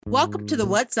Welcome to the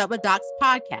What's Up with Docs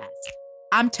podcast.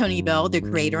 I'm Tony Bell, the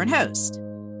creator and host.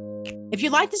 If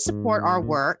you'd like to support our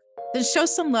work, then show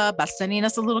some love by sending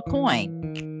us a little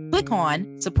coin. Click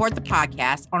on Support the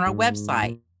Podcast on our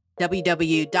website,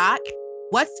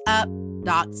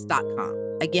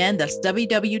 www.whatsupdocs.com. Again, that's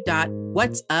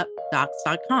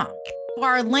www.whatsupdocs.com. For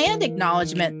our land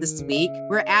acknowledgement this week,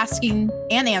 we're asking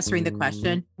and answering the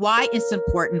question, why it's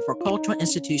important for cultural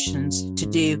institutions to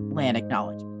do land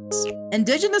acknowledgments.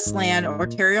 Indigenous land or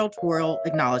territorial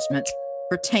acknowledgments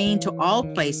pertain to all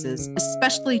places,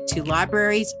 especially to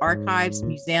libraries, archives,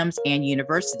 museums, and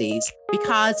universities,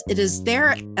 because it is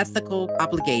their ethical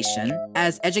obligation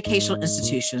as educational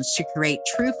institutions to create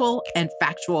truthful and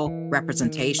factual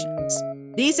representations.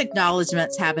 These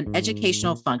acknowledgments have an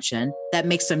educational function that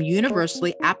makes them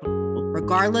universally applicable,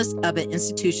 regardless of an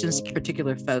institution's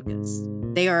particular focus.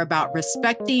 They are about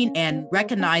respecting and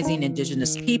recognizing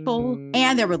Indigenous people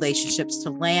and their relationships to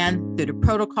land through the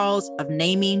protocols of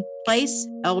naming place,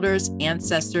 elders,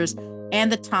 ancestors,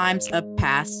 and the times of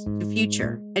past to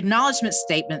future. Acknowledgement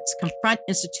statements confront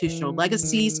institutional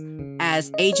legacies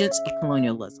as agents of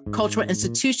colonialism. Cultural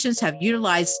institutions have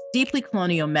utilized deeply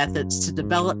colonial methods to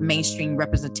develop mainstream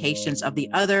representations of the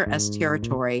other as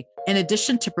territory, in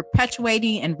addition to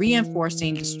perpetuating and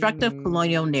reinforcing destructive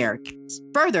colonial narratives.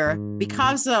 Further,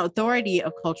 because of the authority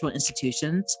of cultural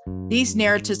institutions, these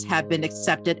narratives have been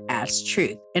accepted as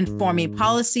truth, informing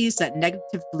policies that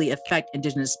negatively affect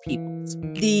Indigenous peoples.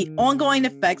 The ongoing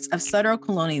effects of federal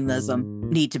colonialism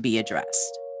need to be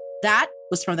addressed. That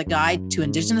was from the Guide to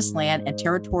Indigenous Land and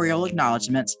Territorial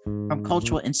Acknowledgements from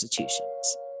Cultural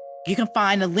Institutions. You can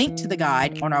find a link to the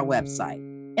guide on our website.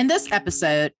 In this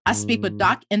episode, I speak with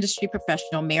doc industry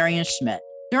professional Marian Schmidt.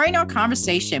 During our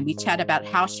conversation, we chat about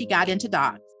how she got into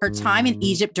docs, her time in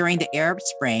Egypt during the Arab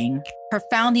Spring, her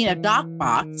founding of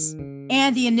DocBox,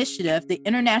 and the initiative, the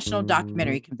International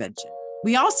Documentary Convention.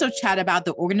 We also chat about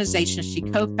the organization she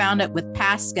co-founded with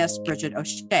past guest Bridget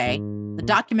O'Shea, the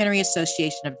Documentary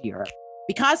Association of Europe.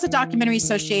 Because the Documentary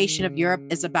Association of Europe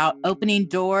is about opening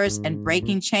doors and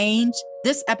breaking change,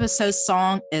 this episode's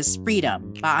song is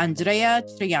Freedom by Andrea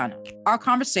Triano. Our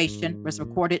conversation was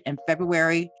recorded in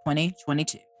February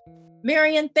 2022.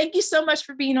 Marian, thank you so much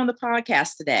for being on the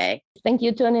podcast today. Thank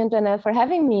you, Tony and Dana, for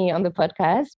having me on the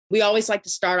podcast. We always like to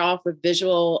start off with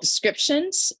visual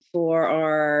descriptions for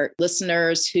our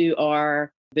listeners who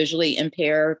are visually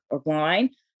impaired or blind.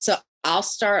 So I'll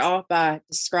start off by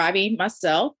describing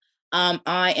myself.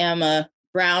 I am a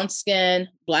brown-skinned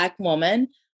Black woman.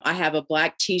 I have a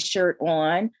Black t-shirt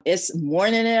on. It's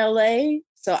morning in LA,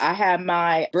 so I have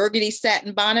my burgundy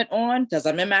satin bonnet on because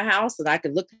I'm in my house and I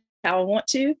can look how I want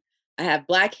to. I have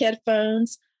Black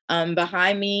headphones.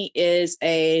 Behind me is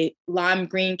a lime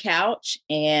green couch,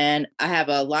 and I have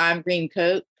a lime green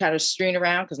coat kind of strewn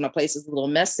around because my place is a little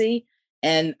messy.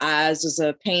 And I was just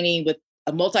a painting with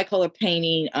a multicolored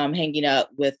painting hanging up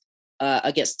with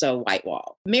against a white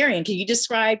wall. Marian, can you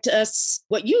describe to us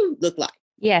what you look like?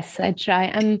 Yes, I try.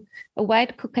 I'm a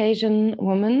white Caucasian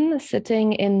woman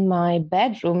sitting in my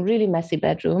bedroom, really messy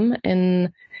bedroom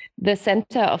in the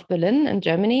center of Berlin in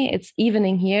Germany. It's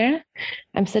evening here.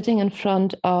 I'm sitting in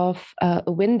front of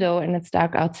a window and it's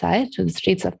dark outside to the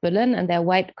streets of Berlin and there are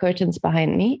white curtains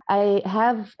behind me. I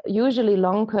have usually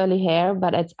long curly hair,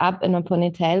 but it's up in a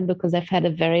ponytail because I've had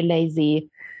a very lazy,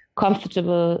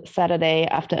 comfortable Saturday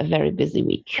after a very busy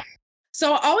week.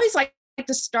 So I always like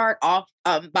to start off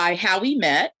by how we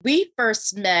met. We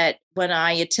first met when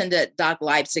I attended Doc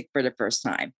Leipzig for the first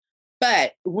time.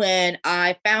 But when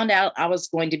I found out I was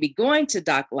going to be going to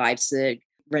Doc Leipzig,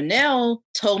 Renelle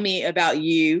told me about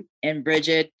you and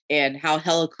Bridget and how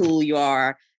hella cool you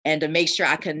are, and to make sure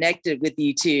I connected with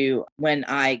you two when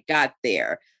I got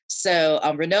there. So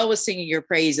Renelle was singing your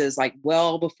praises like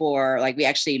well before like we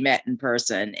actually met in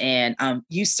person, and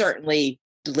you certainly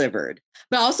delivered.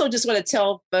 But I also just want to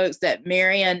tell folks that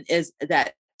Marian is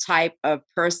that type of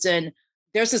person.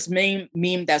 There's this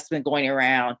meme that's been going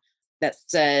around that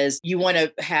says you want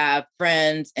to have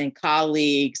friends and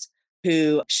colleagues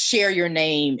who share your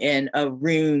name in a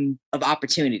room of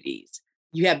opportunities.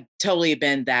 You have totally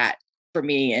been that for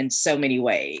me in so many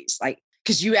ways. Like,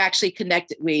 because you actually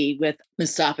connected me with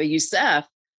Mustafa Youssef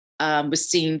with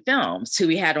Scene Films, who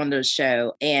we had on the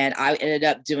show. And I ended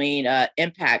up doing an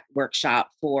impact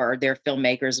workshop for their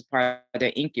filmmakers as part of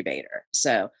their incubator.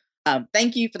 So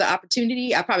thank you for the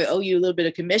opportunity. I probably owe you a little bit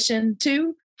of commission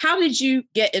too. How did you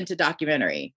get into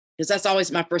documentary? Because that's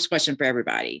always my first question for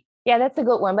everybody. Yeah, that's a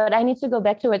good one. But I need to go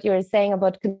back to what you were saying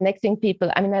about connecting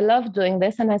people. I mean, I love doing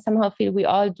this and I somehow feel we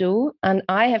all do. And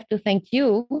I have to thank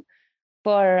you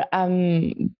for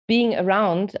being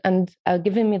around and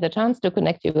giving me the chance to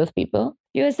connect you with people.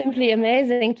 You were simply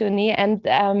amazing, Tuni. And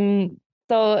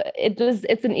so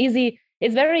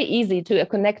it's very easy to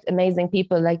connect amazing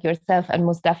people like yourself and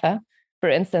Mustafa, for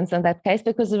instance, in that case,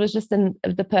 because it was just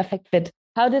the perfect fit.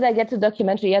 How did I get to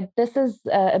documentary? Yeah, this is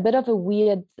a bit of a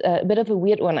weird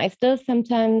one. I still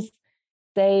sometimes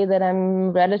say that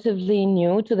I'm relatively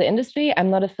new to the industry. I'm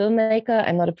not a filmmaker.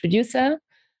 I'm not a producer.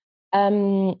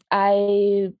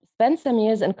 I spent some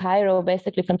years in Cairo,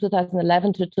 basically from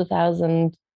 2011 to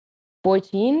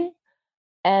 2014.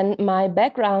 And my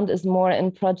background is more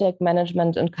in project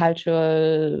management and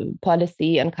cultural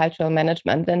policy and cultural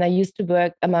management. And I used to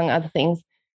work, among other things,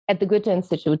 at the Goethe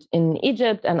Institute in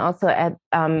Egypt and also at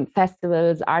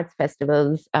festivals, arts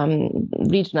festivals,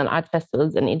 regional art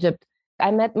festivals in Egypt.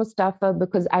 I met Mustafa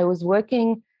because I was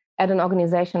working at an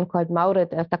organization called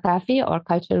Mawrid al-Thaqafi, or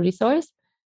Cultural Resource,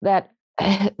 that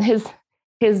his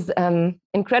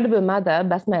incredible mother,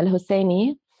 Basma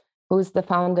al-Husseini, who's the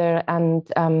founder and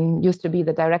used to be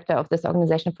the director of this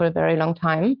organization for a very long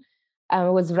time,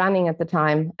 was running at the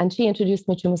time. And she introduced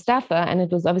me to Mustafa, and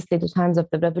it was obviously the times of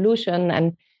the revolution,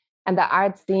 and the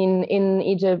art scene in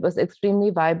Egypt was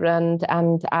extremely vibrant.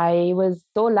 And I was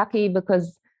so lucky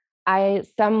because I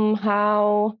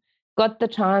somehow got the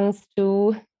chance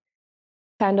to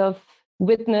kind of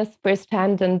witness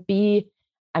firsthand and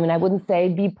I wouldn't say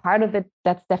be part of it.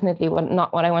 That's definitely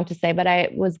not what I want to say, but I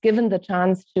was given the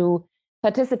chance to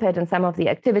participate in some of the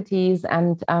activities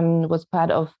and was part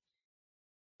of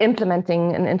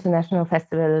implementing an international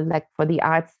festival, like for the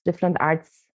arts, different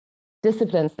arts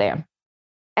disciplines there.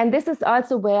 And this is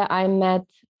also where I met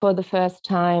for the first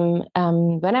time,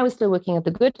 when I was still working at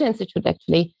the Goethe Institute,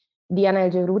 actually, Diana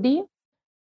El-Jroudi,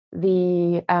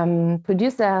 the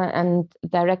producer and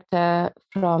director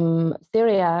from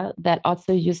Syria that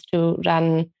also used to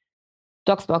run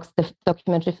Docsbox, the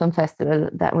documentary film festival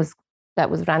that was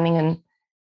running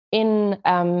in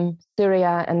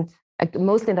Syria and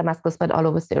mostly in Damascus, but all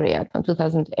over Syria from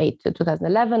 2008 to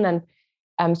 2011.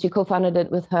 And she co-founded it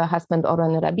with her husband,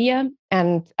 Orhan Rabia.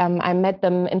 And I met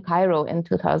them in Cairo in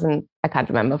 2000, I can't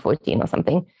remember, 14 or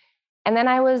something. And then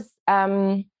I was,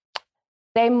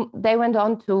 they went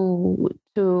on to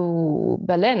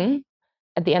Berlin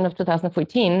at the end of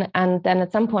 2014. And then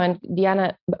at some point,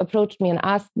 Diana approached me and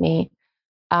asked me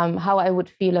how I would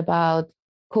feel about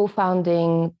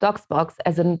co-founding Docsbox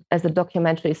as a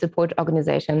documentary support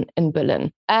organization in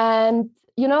Berlin. And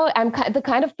I'm the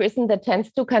kind of person that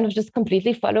tends to kind of just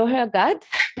completely follow her gut,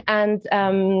 and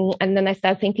then I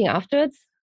start thinking afterwards.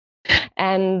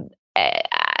 And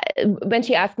when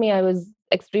she asked me, I was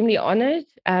extremely honored,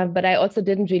 but I also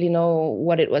didn't really know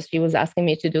what it was she was asking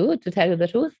me to do, to tell you the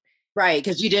truth. Right,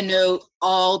 because you didn't know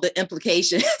all the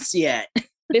implications yet.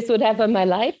 This would have on my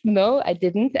life. No, I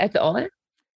didn't at all.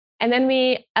 And then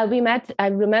we met. I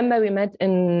remember we met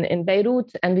in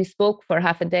Beirut, and we spoke for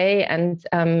half a day. And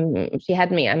she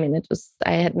had me.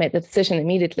 I had made the decision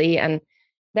immediately, and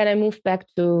then I moved back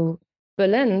to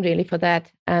Berlin really for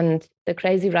that. And the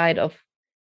crazy ride of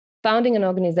founding an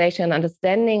organization,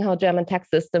 understanding how German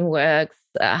tax system works,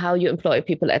 how you employ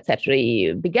people,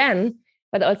 etc., began.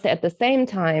 But also at the same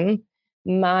time,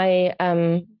 my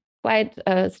quite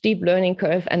a steep learning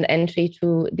curve and entry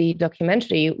to the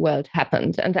documentary world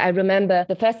happened. And I remember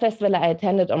the first festival I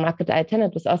attended, or market I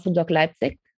attended, was also Doc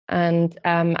Leipzig. And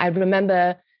I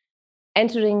remember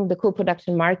entering the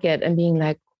co-production market and being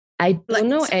like, I don't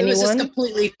know anyone. It was just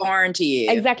completely foreign to you.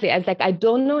 Exactly. I was like, I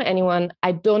don't know anyone.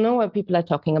 I don't know what people are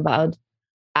talking about.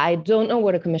 I don't know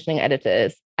what a commissioning editor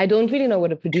is. I don't really know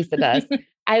what a producer does.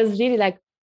 I was really like,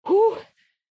 whew.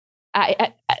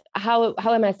 How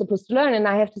am I supposed to learn? And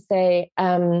I have to say,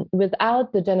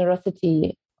 without the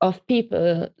generosity of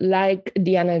people like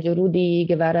Diana El-Jroudi,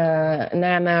 Guevara,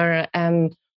 Namer,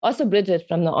 also Bridget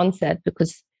from the onset,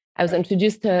 because I was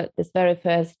introduced to this very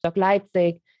first Doc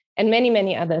Leipzig, and many,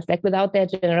 many others. Like without their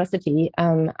generosity,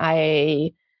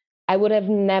 I would have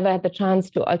never had the chance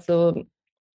to also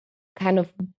kind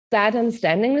of start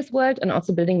understanding this world and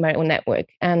also building my own network.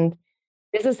 And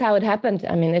this is how it happened.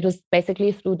 It was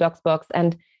basically through Docsbox.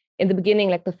 And in the beginning,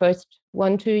 like the first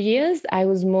 1-2 years, I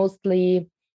was mostly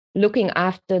looking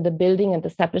after the building and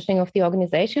establishing of the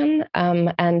organization,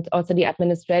 and also the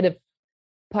administrative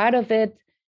part of it,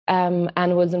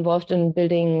 and was involved in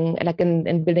building,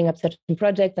 in building up certain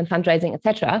projects and fundraising,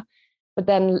 etc. But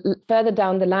then further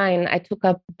down the line, I took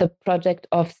up the project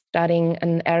of starting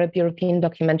an Arab European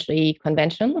documentary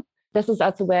convention. This is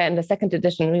also where in the second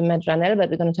edition we met Janelle, but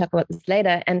we're going to talk about this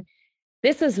later. And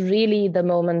this was really the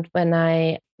moment when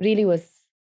I really was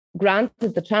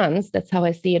granted the chance, that's how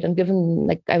I see it, and given,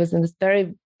 I was in this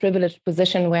very privileged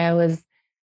position where I was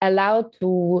allowed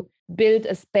to build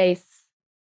a space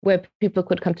where people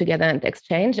could come together and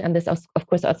exchange. And this, of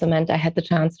course, also meant I had the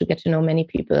chance to get to know many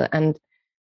people and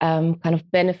kind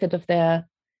of benefit of their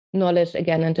knowledge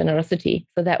again and generosity.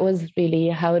 So that was really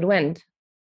how it went.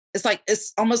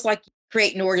 It's almost like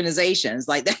creating organizations,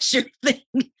 like that's your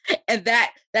thing. And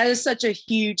that is such a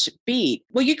huge feat.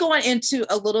 Well, you go on into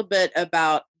a little bit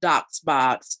about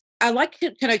DocsBox. I'd like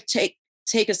to kind of take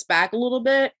us back a little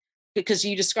bit, because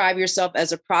you describe yourself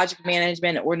as a project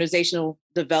management and organizational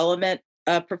development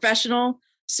professional.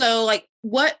 So like,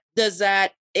 what does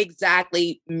that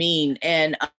exactly mean?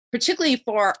 And particularly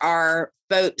for our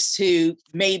folks who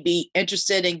may be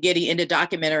interested in getting into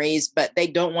documentaries, but they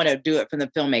don't want to do it from the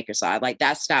filmmaker side. Like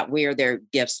that's not where their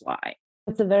gifts lie.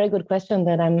 That's a very good question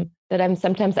that I'm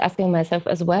sometimes asking myself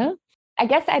as well. I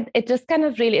guess it just kind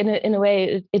of really, in a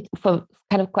way, it for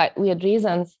kind of quite weird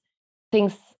reasons,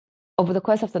 things over the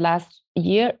course of the last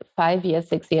year, 5 years,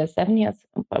 6 years, 7 years,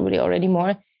 probably already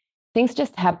more, things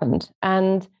just happened.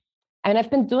 And I've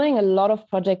been doing a lot of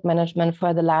project management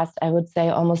for the last, I would say,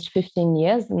 almost 15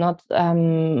 years, not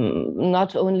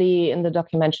only in the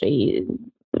documentary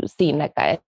scene. Like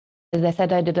as I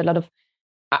said, I did a lot of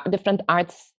different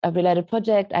arts-related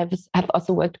projects. I've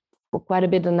also worked for quite a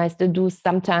bit, and I still do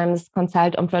sometimes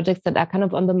consult on projects that are kind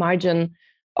of on the margin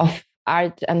of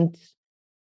art and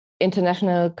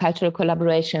international cultural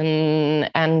collaboration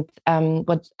and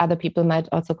what other people might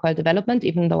also call development,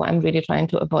 even though I'm really trying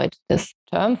to avoid this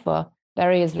term for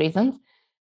various reasons.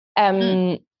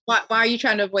 Why are you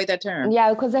trying to avoid that term?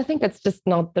 Yeah, because I think it's just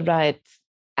not the right.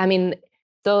 I mean,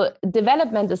 so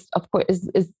development is, of course,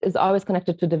 is always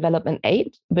connected to development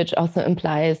aid, which also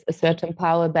implies a certain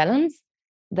power balance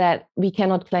that we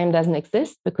cannot claim doesn't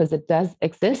exist, because it does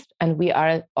exist. And we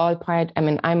are all part, I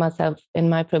mean, I myself, in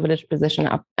my privileged position,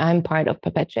 I'm part of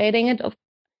perpetuating it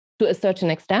to a certain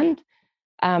extent.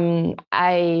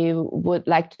 I would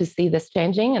like to see this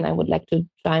changing, and I would like to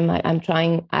try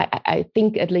I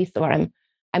think at least, or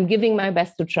I'm giving my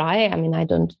best to try. I mean, I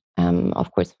don't,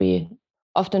 of course, we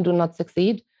often do not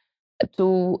succeed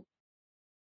to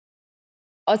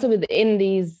also within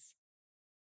these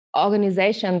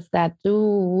organizations that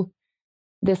do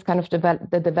this kind of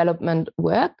the development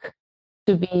work,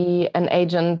 to be an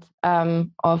agent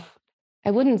of,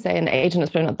 I wouldn't say an agent is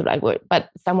probably not the right word, but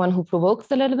someone who provokes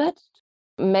a little bit,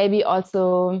 maybe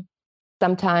also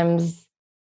sometimes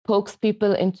pokes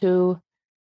people into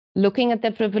looking at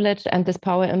their privilege and this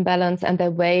power imbalance and the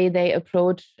way they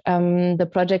approach the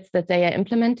projects that they are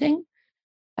implementing.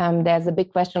 There's a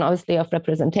big question, obviously, of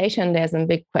representation. There's a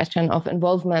big question of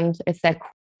involvement. It's like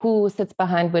who sits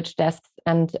behind which desks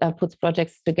and puts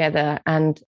projects together,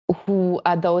 and who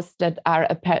are those that are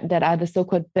the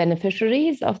so-called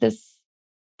beneficiaries of this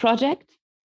project,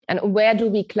 and where do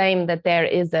we claim that there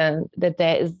is a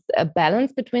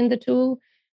balance between the two,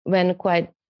 when quite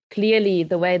clearly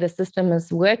the way the system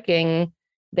is working,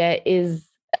 there is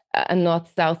a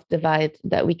north-south divide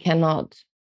that we cannot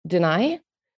deny.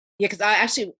 Yeah, because I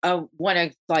actually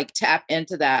want to tap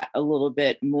into that a little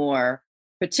bit more,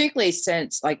 particularly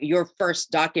since your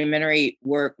first documentary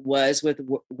work was with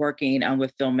working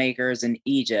with filmmakers in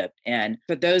Egypt. And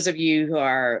for those of you who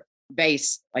are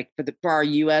based, for our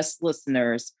US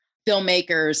listeners,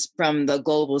 filmmakers from the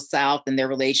global South and their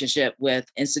relationship with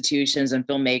institutions and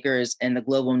filmmakers in the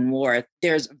global North,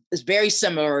 there's this very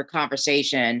similar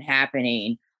conversation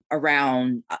happening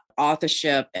around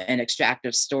authorship and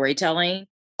extractive storytelling.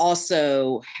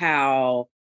 Also, how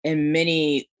in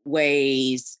many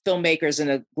ways filmmakers in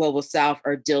the global South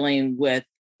are dealing with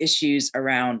issues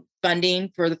around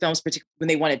funding for the films, particularly when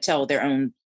they want to tell their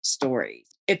own stories.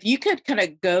 If you could kind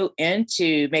of go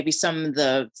into maybe some of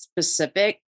the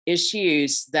specific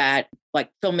issues that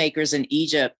filmmakers in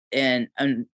Egypt and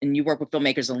you work with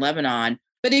filmmakers in Lebanon,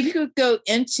 but if you could go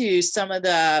into some of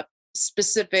the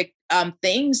specific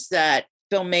things that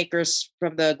filmmakers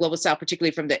from the global South,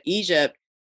 particularly from the Egypt,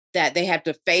 that they have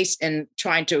to face in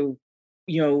trying to,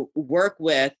 work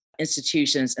with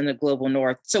institutions in the global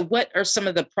North. So what are some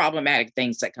of the problematic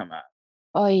things that come up?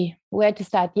 Where to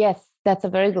start? Yes, that's a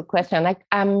very good question.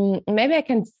 Maybe I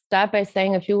can start by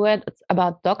saying a few words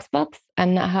about DocsBox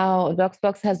and how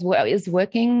DocsBox is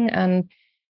working. And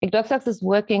DocsBox is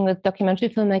working with documentary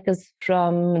filmmakers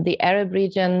from the Arab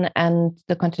region and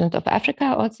the continent of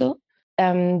Africa also.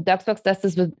 DocsBox does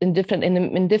this in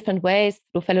different ways,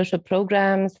 through fellowship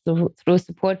programs, through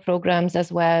support programs as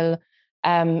well,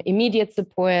 immediate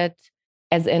support,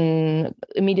 as in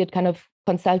immediate kind of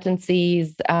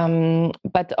consultancies,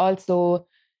 but also,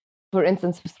 for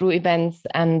instance, through events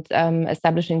and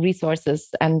establishing resources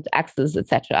and access,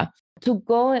 etc. to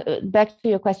go back to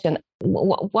your question,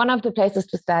 one of the places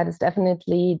to start is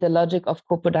definitely the logic of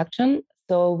co-production.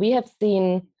 So we have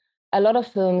seen a lot of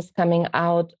films coming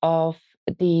out of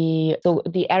the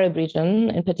Arab region,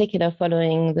 in particular,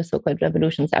 following the so-called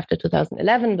revolutions after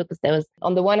 2011, because there was,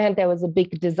 on the one hand, there was a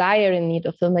big desire and need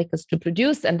of filmmakers to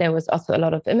produce, and there was also a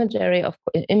lot of imagery,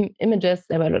 images.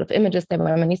 There were a lot of images. There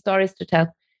were many stories to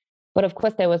tell. But of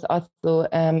course, there was also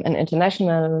an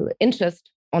international interest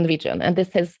on the region. And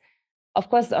this has, of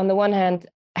course, on the one hand,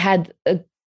 had a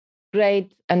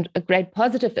great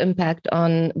positive impact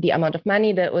on the amount of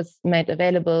money that was made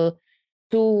available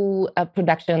to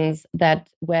productions that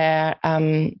were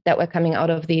coming out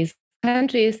of these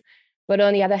countries. But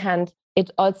on the other hand,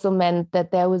 it also meant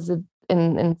that there was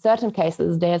in certain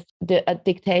cases, there's a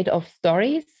dictate of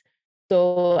stories.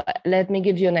 So let me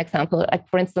give you an example. Like,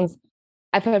 for instance,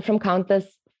 I've heard from countless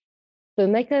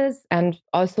filmmakers and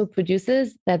also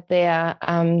producers that their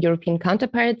European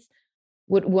counterparts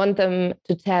would want them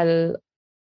to tell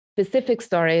specific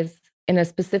stories in a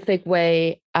specific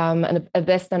way, and a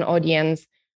Western audience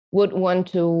would want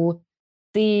to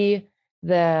see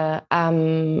a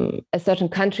certain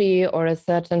country or a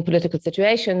certain political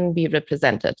situation be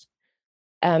represented.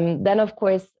 Then, of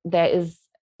course, there's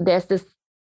this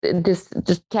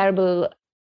terrible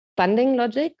funding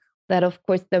logic that, of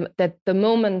course, that the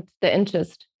moment the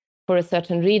interest for a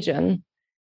certain region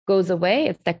goes away,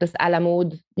 it's like this à la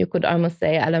mode, you could almost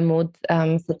say à la mode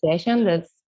situation.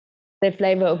 That's the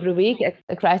flavor of the week,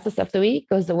 a crisis of the week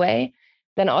goes away.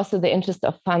 Then also the interest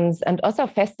of funds and also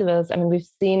festivals. I mean, we've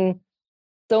seen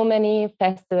so many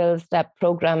festivals that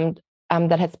programmed,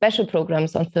 that had special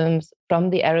programs on films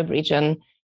from the Arab region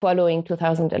following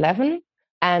 2011.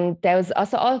 And there's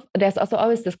also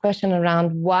always this question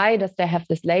around, why does there have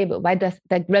this label? Why does,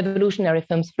 like, revolutionary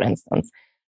films, for instance?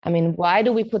 I mean, why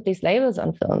do we put these labels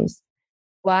on films?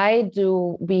 Why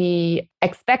do we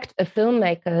expect a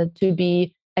filmmaker to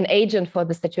be an agent for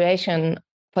the situation,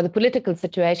 for the political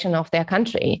situation of their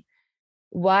country?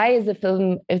 Why is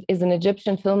an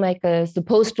Egyptian filmmaker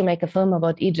supposed to make a film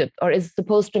about Egypt, or is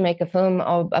supposed to make a film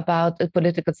about a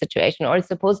political situation, or is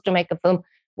supposed to make a film?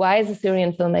 Why is a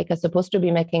Syrian filmmaker supposed to be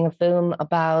making a film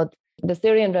about the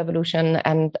Syrian revolution,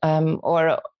 and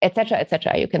or et cetera, et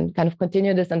cetera? You can kind of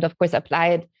continue this and, of course, apply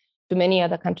it to many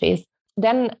other countries.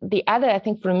 Then the other, I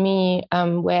think, for me,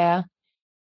 where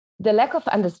the lack of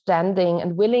understanding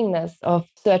and willingness of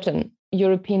certain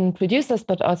European producers,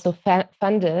 but also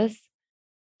funders,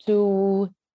 to,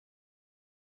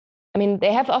 I mean,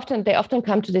 they often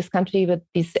come to this country with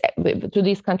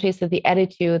these countries with the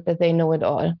attitude that they know it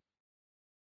all,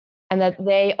 and that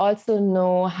they also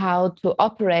know how to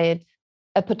operate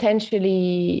a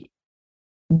potentially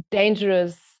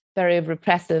dangerous, very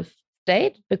repressive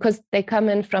state, because they come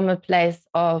in from a place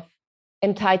of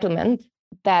entitlement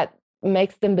that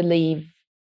makes them believe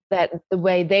that the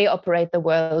way they operate the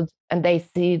world and they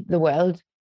see the world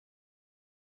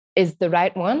is the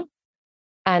right one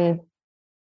and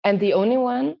the only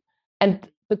one. And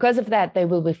because of that, they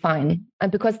will be fine.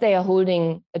 And because they are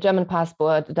holding a German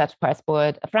passport, a Dutch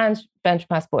passport, a French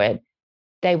passport,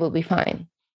 they will be fine.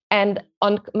 And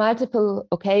on multiple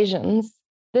occasions,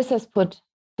 this has put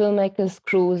filmmakers,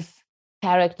 crews,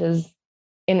 characters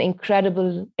in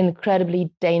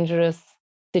incredibly dangerous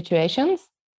situations,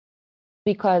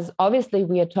 because obviously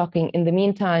we are talking, in the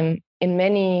meantime, in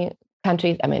many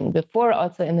countries, I mean, before,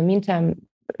 also in the meantime,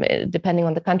 depending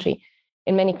on the country,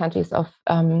 in many countries of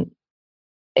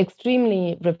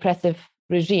extremely repressive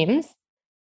regimes,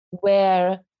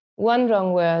 where one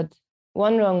wrong word,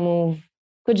 one wrong move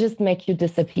could just make you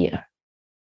disappear,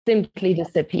 simply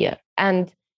disappear.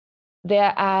 And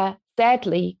there are,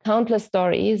 sadly, countless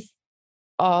stories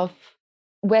of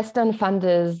Western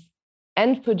funders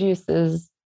and producers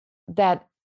that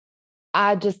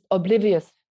are just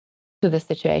oblivious to the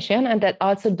situation and that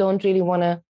also don't really want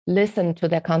to listen to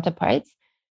their counterparts.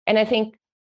 And I think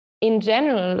in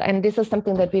general, and this is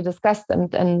something that we discussed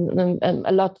and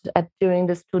a lot during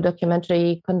these two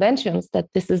documentary conventions, that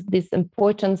this is this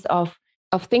importance of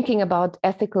thinking about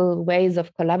ethical ways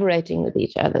of collaborating with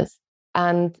each other,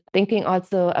 and thinking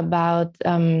also about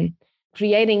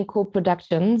creating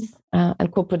co-productions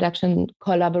and co-production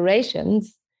collaborations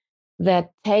that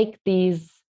take these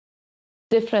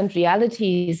different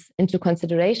realities into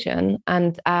consideration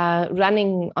and are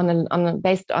running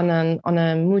based on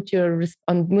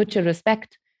mutual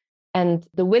respect, and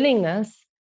the willingness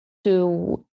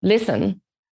to listen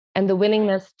and the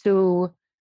willingness to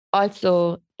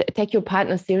also take your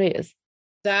partner serious.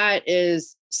 That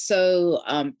is so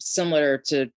similar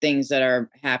to things that are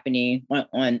happening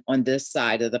on this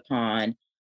side of the pond.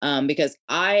 because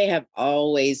I have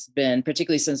always been,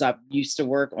 particularly since I used to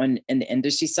work in the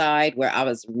industry side where I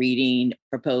was reading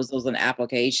proposals and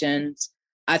applications.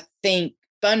 I think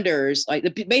funders, like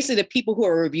basically the people who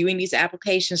are reviewing these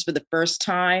applications for the first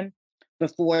time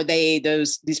before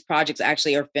these projects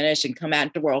actually are finished and come out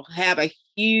into the world, have a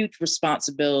huge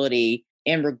responsibility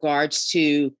in regards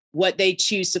to what they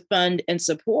choose to fund and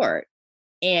support.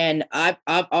 And I've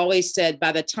always said,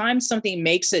 by the time something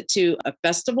makes it to a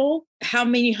festival, how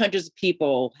many hundreds of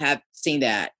people have seen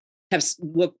that, have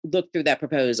looked through that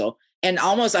proposal? And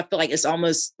almost, I feel like it's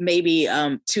almost maybe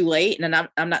too late. And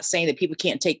I'm not saying that people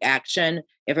can't take action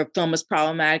if a film is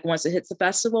problematic once it hits the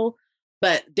festival,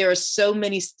 but there are so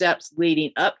many steps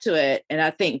leading up to it. And I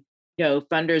think,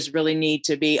 funders really need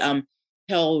to be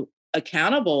held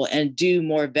accountable and do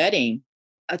more vetting.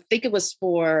 I think it was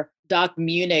for Doc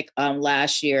Munich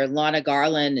last year. Lana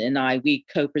Garland and we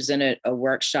co-presented a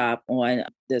workshop on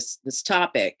this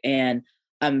topic. And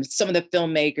some of the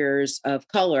filmmakers of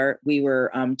color we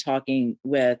were talking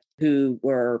with, who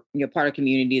were part of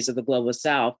communities of the Global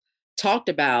South, talked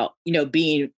about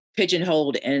being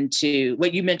pigeonholed into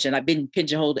what you mentioned. I've been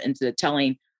pigeonholed into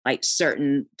telling like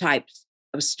certain types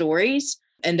of stories.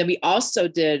 And then we also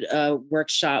did a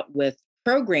workshop with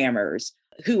programmers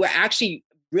who were actually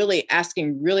really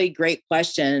asking really great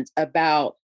questions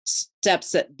about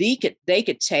steps that they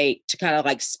could take to kind of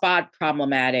like spot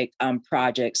problematic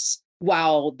projects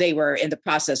while they were in the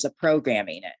process of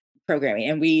programming.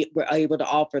 And we were able to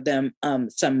offer them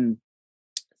some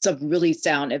really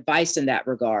sound advice in that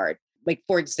regard. Like,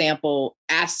 for example,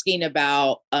 asking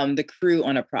about the crew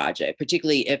on a project,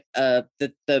 particularly if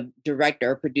the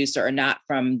director or producer are not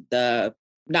from the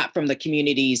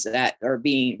communities that are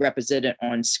being represented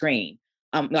on screen.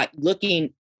 Like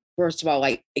looking, first of all,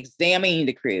 like examining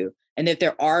the crew, and if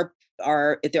there are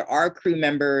crew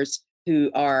members who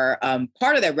are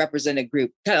part of that represented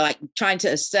group, kind of like trying to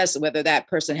assess whether that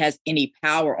person has any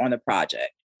power on the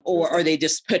project, or are they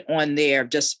just put on there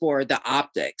just for the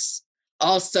optics.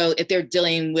 Also, if they're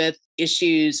dealing with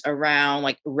issues around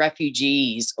like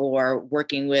refugees or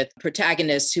working with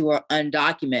protagonists who are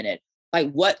undocumented, like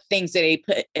what things do they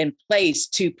put in place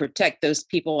to protect those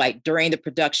people, like during the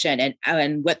production,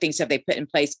 and what things have they put in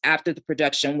place after the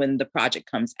production when the project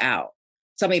comes out?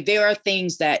 So, I mean, there are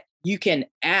things that you can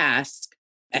ask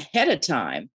ahead of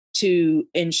time to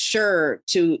ensure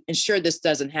this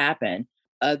doesn't happen.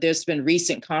 There's been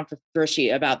recent controversy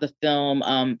about the film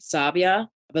Sabia.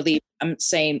 I believe I'm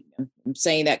saying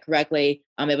that correctly.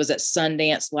 It was at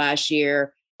Sundance last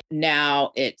year.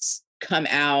 Now it's come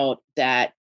out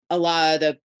that a lot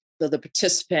of the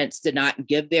participants did not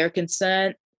give their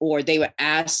consent, or they were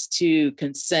asked to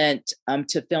consent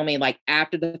to filming like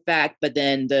after the fact, but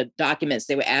then the documents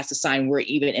they were asked to sign weren't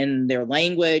even in their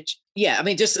language. Yeah, I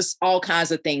mean, just all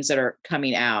kinds of things that are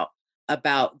coming out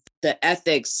about the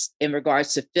ethics in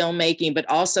regards to filmmaking, but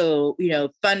also,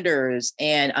 funders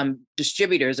and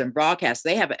distributors and broadcasts,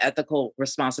 they have an ethical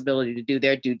responsibility to do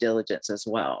their due diligence as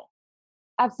well.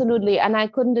 Absolutely. And I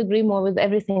couldn't agree more with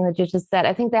everything that you just said.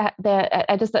 I think that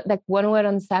I just like one word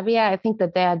on Sabia. I think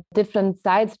that there are different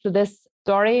sides to this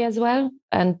story as well,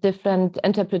 and different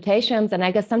interpretations. And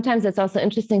I guess sometimes it's also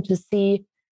interesting to see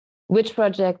which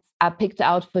projects are picked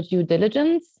out for due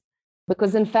diligence.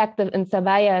 Because in fact, in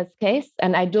Sabaya's case,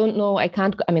 and I don't know, I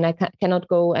cannot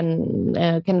go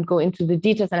into the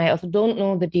details, and I also don't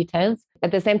know the details.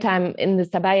 At the same time, in the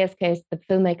Sabaya's case, the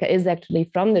filmmaker is actually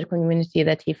from the community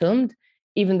that he filmed,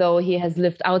 even though he has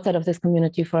lived outside of this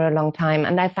community for a long time.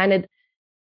 And I find it,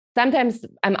 sometimes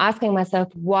I'm asking myself,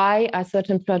 why are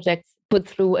certain projects put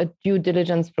through a due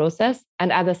diligence process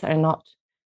and others are not?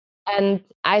 And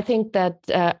I think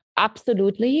that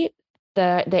absolutely,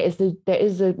 there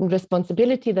is a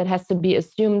responsibility that has to be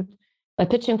assumed by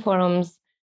pitching forums,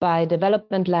 by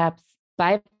development labs,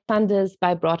 by funders,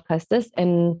 by broadcasters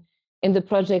in the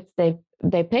projects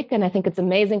they pick. And I think it's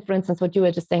amazing, for instance, what you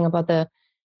were just saying about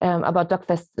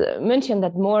DocFest München,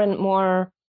 that more and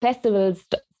more festivals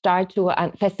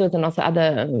festivals and also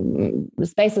other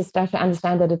spaces start to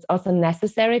understand that it's also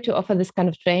necessary to offer this kind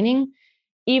of training,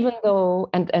 even though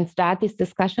and start these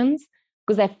discussions,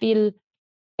 because I feel,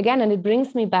 again, and it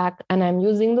brings me back, and I'm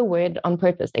using the word on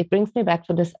purpose, it brings me back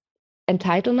to this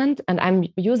entitlement, and I'm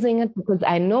using it because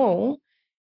I know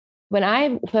when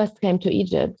I first came to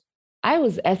Egypt, I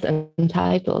was as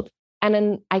entitled. And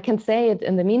then I can say it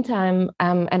in the meantime,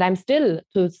 and I'm still,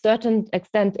 to a certain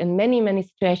extent, in many, many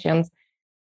situations,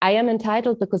 I am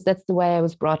entitled because that's the way I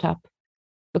was brought up,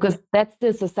 because that's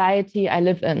the society I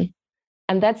live in.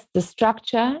 And that's the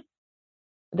structure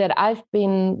that I've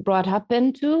been brought up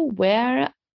into,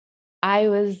 where I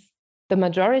was the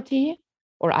majority,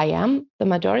 or I am the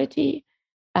majority,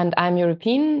 and I'm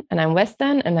European, and I'm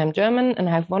Western, and I'm German, and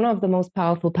I have one of the most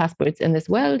powerful passports in this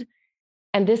world.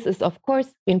 And this is, of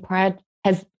course,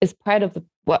 is part of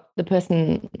what the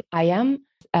person I am.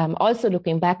 Also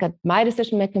looking back at my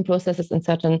decision-making processes in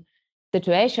certain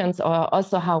situations, or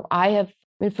also how I have,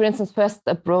 for instance, first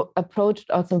approached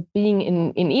also being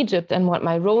in Egypt and what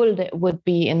my role would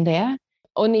be in there.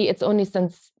 It's only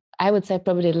since, I would say,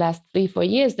 probably the last 3-4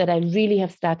 years that I really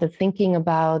have started thinking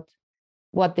about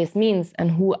what this means and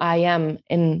who I am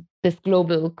in this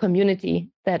global community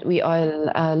that we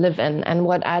all live in, and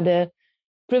what are the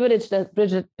privileges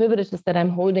that I'm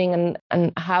holding,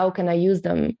 and how can I use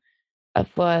them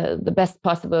for the best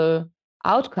possible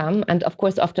outcome. And of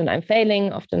course, often I'm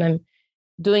failing, often I'm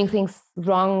doing things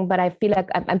wrong, but I feel like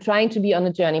I'm trying to be on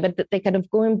a journey. But they kind of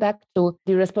going back to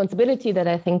the responsibility that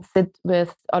I think sit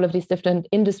with all of these different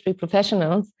industry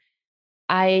professionals.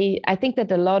 I think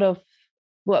that a lot of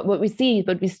what we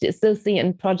still see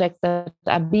in projects that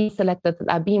are being selected, that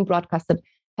are being broadcasted,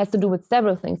 has to do with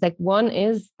several things. Like, one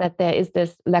is that there is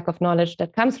this lack of knowledge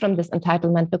that comes from this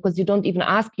entitlement, because you don't even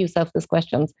ask yourself these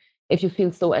questions if you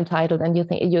feel so entitled and you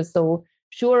think you're so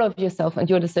sure of yourself and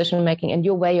your decision making and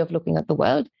your way of looking at the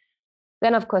world.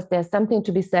 Then, of course, there's something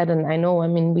to be said, and I know,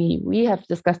 we have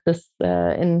discussed this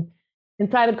in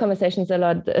private conversations a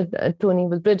lot, Tony,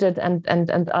 with Bridget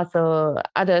and also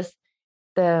others.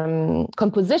 The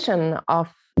composition of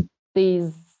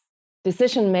these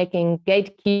decision-making,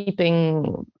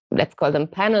 gatekeeping, let's call them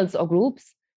panels or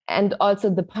groups, and also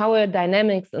the power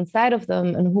dynamics inside of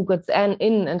them and who gets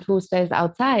in and who stays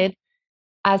outside,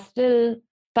 are still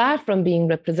far from being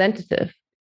representative.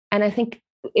 And I think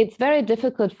it's very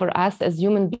difficult for us as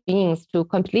human beings to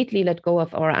completely let go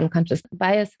of our unconscious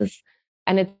biases.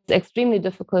 And it's extremely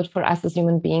difficult for us as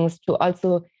human beings to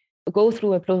also go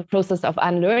through a process of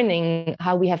unlearning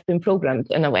how we have been programmed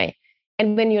in a way.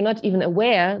 And when you're not even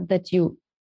aware that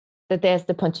there's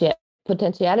the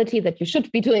potentiality that you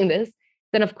should be doing this,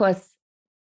 then of course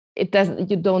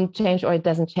you don't change, or it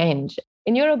doesn't change.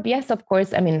 In Europe, yes, of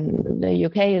course. The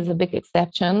UK is a big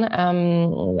exception.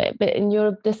 But in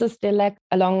Europe, this is still like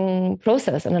a long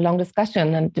process and a long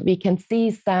discussion. And we can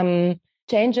see some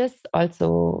changes.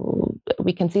 Also,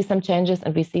 we can see some changes,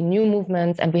 and we see new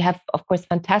movements. And we have, of course,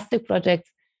 fantastic projects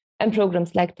and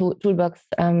programs like Toolbox,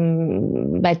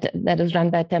 that is run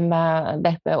by Themba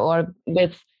Behbe, or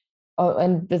with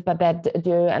Babette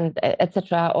Dieu, and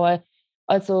etc. Or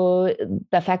also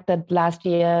the fact that last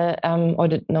year,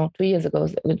 2 years ago,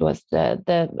 it was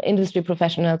the industry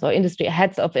professionals or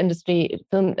heads of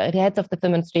the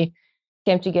film industry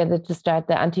came together to start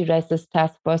the anti-racist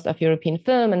task force of European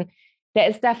film. And there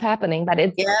is stuff happening, but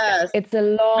it's a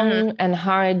long and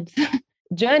hard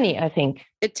journey, I think.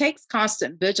 It takes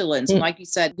constant vigilance. Like you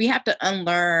said, we have to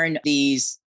unlearn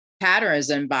these patterns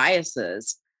and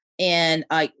biases. And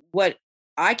what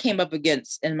I came up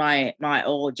against in my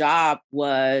old job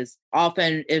was,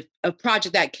 often if a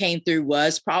project that came through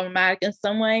was problematic in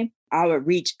some way, I would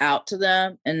reach out to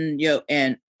them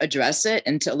and address it,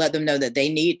 and to let them know that they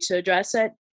need to address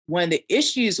it. One of the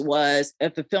issues was,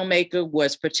 if a filmmaker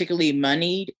was particularly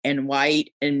moneyed and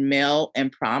white and male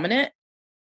and prominent,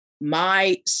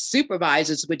 my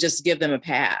supervisors would just give them a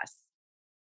pass.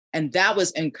 And that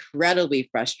was incredibly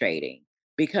frustrating,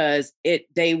 because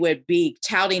they would be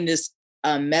touting this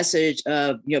message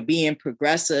of being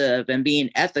progressive and being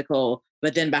ethical,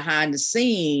 but then behind the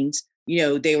scenes,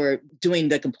 they were doing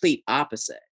the complete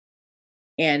opposite.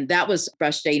 And that was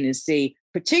frustrating to see,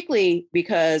 particularly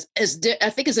because I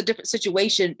think it's a different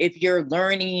situation if you're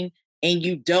learning and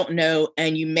you don't know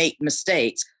and you make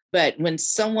mistakes. But when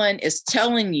someone is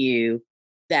telling you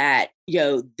that,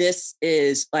 this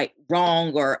is like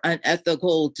wrong or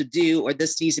unethical to do, or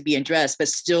this needs to be addressed, but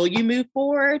still you move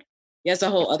forward, that's a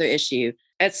whole other issue.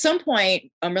 At some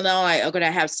point, Marlene, I'm going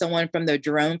to have someone from the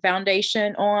Jerome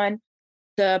Foundation on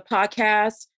the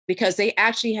podcast, because they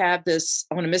actually have this,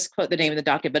 I want to misquote the name of the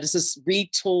document, but it's this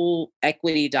retool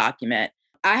equity document.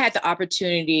 I had the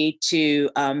opportunity to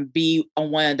be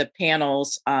on one of the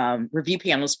panels, review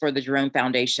panels for the Jerome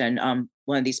Foundation,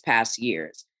 one of these past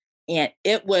years. And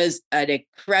it was an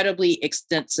incredibly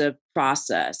extensive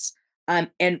process.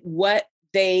 And what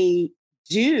they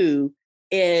do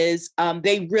is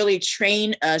they really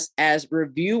train us as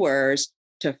reviewers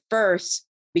to first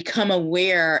become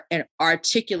aware and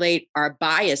articulate our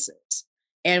biases.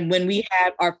 And when we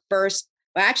had our first,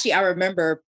 I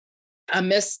remember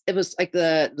it was like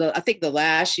I think the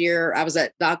last year I was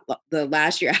at Doc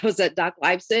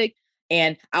Leipzig,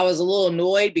 and I was a little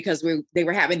annoyed because they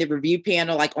were having the review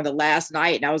panel like on the last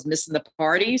night, and I was missing the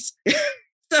parties.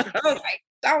 So I was like,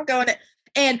 I'm going to,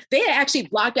 And they had actually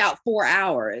blocked out 4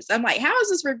 hours. I'm like, how is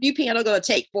this review panel going to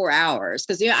take 4 hours?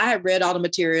 Because, I had read all the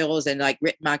materials and like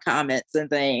written my comments and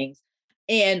things.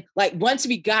 And like, once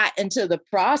we got into the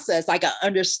process, like I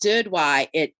understood why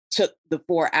it took the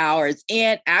 4 hours.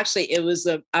 And actually it was,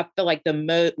 I feel like one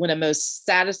of the most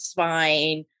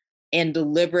satisfying and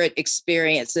deliberate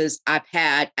experiences I've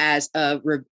had as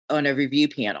on a review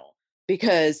panel,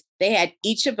 because they had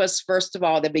each of us, first of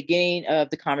all, at the beginning of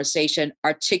the conversation,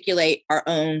 articulate our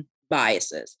own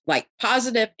biases, like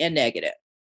positive and negative.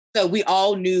 So we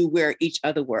all knew where each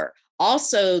other were.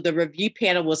 Also, the review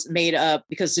panel was made up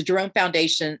because the Jerome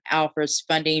Foundation offers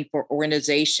funding for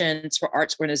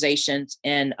arts organizations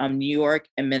in New York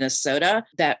and Minnesota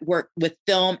that work with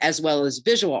film as well as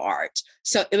visual art.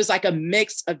 So it was like a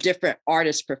mix of different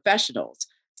artist professionals.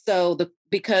 So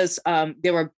because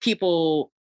there were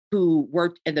people who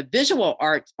worked in the visual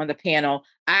arts on the panel,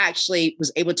 I actually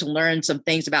was able to learn some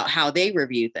things about how they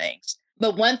review things.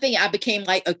 But one thing I became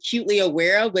like acutely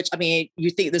aware of, which, I mean,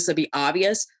 you think this would be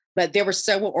obvious, but there were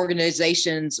several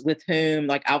organizations with whom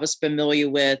like I was familiar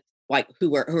with, like who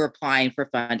were applying for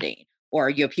funding,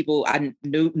 or, people, I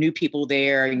knew people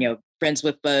there, friends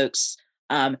with folks.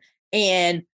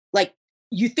 And like,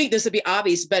 you think this would be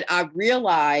obvious, but I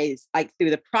realized like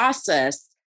through the process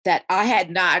that I had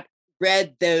not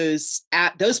read those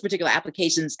particular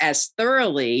applications as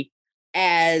thoroughly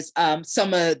as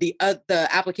some of the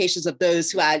applications of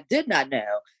those who I did not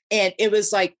know. And it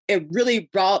was like, it really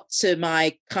brought to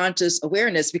my conscious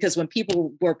awareness, because when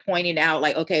people were pointing out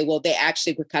like, okay, well, they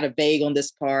actually were kind of vague on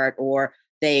this part, or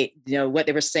they, what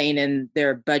they were saying in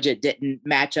their budget didn't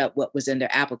match up what was in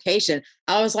their application.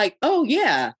 I was like, oh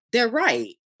yeah, they're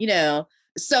right.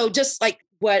 So just like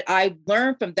what I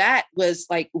learned from that was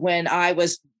like, when I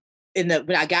was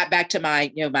when I got back to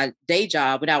my, my day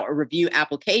job, when I would review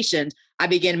applications, I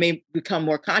began to become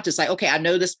more conscious. Like, okay, I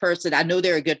know this person, I know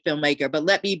they're a good filmmaker, but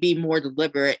let me be more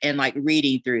deliberate and like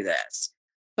reading through this.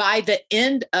 By the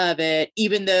end of it,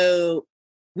 even though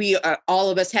all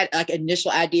of us had like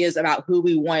initial ideas about who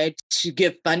we wanted to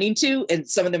give funding to, and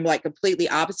some of them were like completely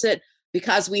opposite,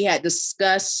 because we had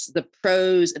discussed the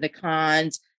pros and the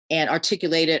cons and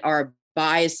articulated our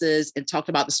biases and talked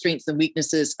about the strengths and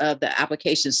weaknesses of the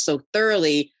applications so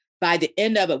thoroughly, by the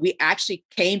end of it, we actually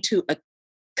came to a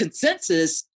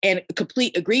consensus and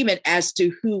complete agreement as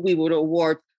to who we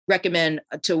would recommend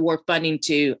to award funding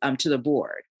to the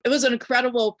board. It was an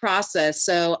incredible process.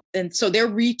 So their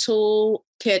retool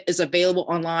kit is available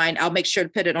online. I'll make sure to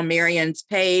put it on Marion's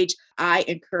page. I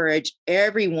encourage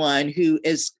everyone who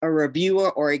is a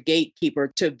reviewer or a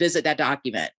gatekeeper to visit that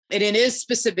document. And it is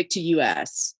specific to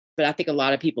US, but I think a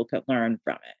lot of people could learn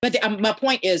from it. But my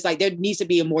point is, like, there needs to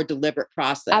be a more deliberate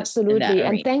process. Absolutely.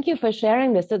 And thank you for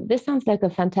sharing this. So this sounds like a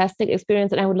fantastic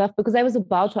experience. And I would love, because I was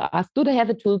about to ask, do they have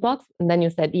a toolbox? And then you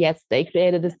said, yes, they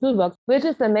created this toolbox, which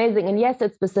is amazing. And yes,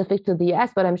 it's specific to the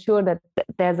US, but I'm sure that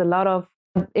there's a lot of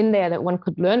in there that one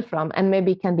could learn from and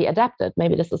maybe can be adapted.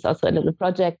 Maybe this is also a little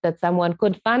project that someone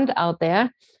could fund out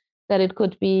there, that it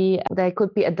could be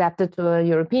adapted to a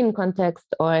European context,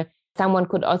 or someone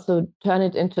could also turn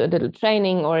it into a little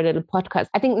training or a little podcast.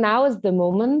 I think now is the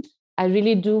moment. I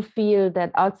really do feel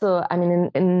that also, I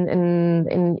mean,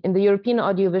 in the European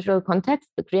audiovisual context,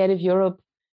 the Creative Europe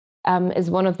is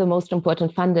one of the most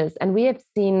important funders. And we have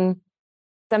seen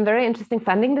some very interesting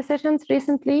funding decisions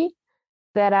recently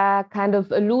that are kind of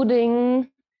alluding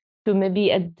to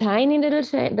maybe a tiny little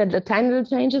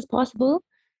change is possible.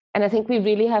 And I think we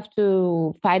really have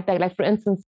to fight back. Like, for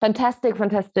instance, fantastic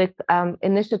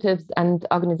initiatives and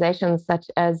organizations such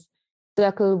as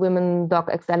Circle Women Doc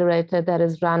Accelerator, that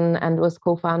is run and was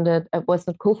founded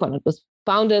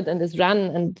and is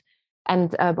run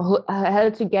and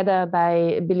held together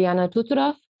by Biljana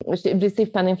Tuturov, which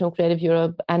received funding from Creative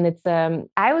Europe. And it's,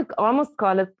 I would almost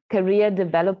call it career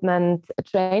development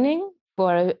training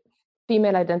for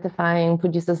female identifying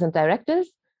producers and directors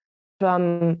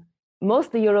from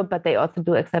mostly Europe, but they also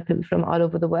do accept people from all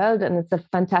over the world. And it's a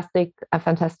fantastic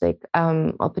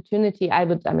opportunity.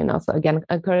 Also again,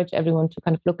 encourage everyone to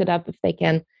kind of look it up if they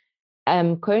can.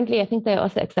 Currently, I think they're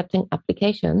also accepting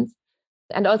applications.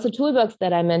 And also Toolbox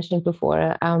that I mentioned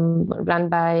before, run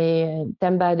by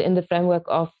them in the framework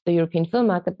of the European Film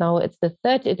Market. Now it's the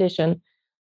 3rd edition.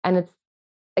 And it's,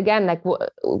 again, like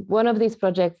one of these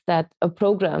projects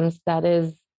programs that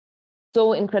is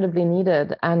so incredibly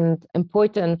needed and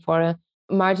important for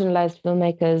marginalized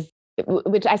filmmakers,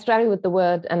 which I struggle with the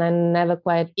word and I never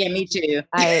quite. Yeah, me too.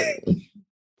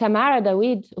 Tamara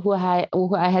David, who I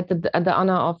had the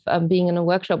honor of being in a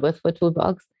workshop with for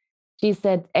Toolbox, she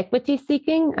said equity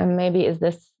seeking, and maybe is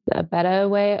this a better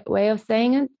way of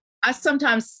saying it? I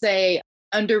sometimes say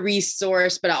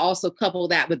under-resourced, but I also couple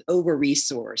that with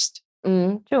over-resourced.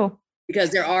 True.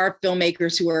 Because there are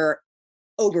filmmakers who are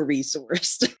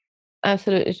over-resourced.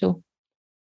 Absolutely true.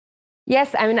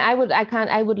 Yes, I mean, I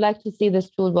would like to see this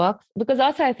toolbox, because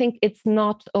also I think it's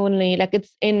not only like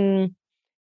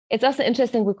it's also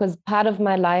interesting because part of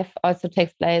my life also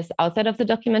takes place outside of the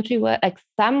documentary world, like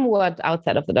somewhat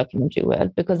outside of the documentary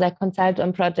world, because I consult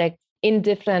on projects in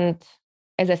different,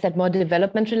 as I said, more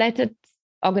development related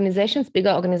organizations,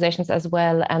 bigger organizations as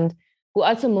well, and who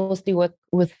also mostly work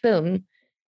with film.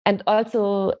 And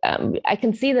also I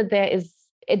can see that there is,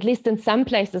 at least in some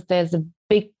places, there's a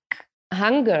big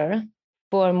hunger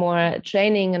for more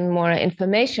training and more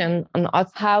information on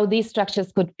how these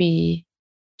structures could be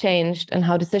changed and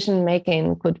how decision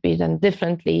making could be done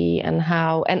differently,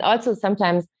 and also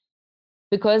sometimes,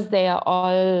 because they are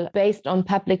all based on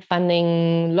public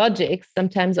funding logics,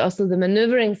 sometimes also the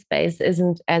maneuvering space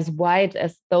isn't as wide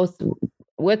as those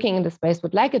working in the space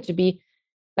would like it to be.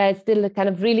 But I still kind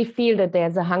of really feel that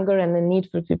there's a hunger and a need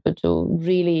for people to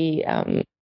really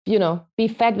be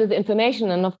fed with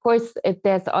information. And of course,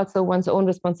 there's also one's own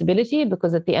responsibility,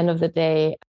 because at the end of the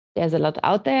day, there's a lot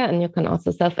out there and you can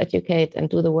also self-educate and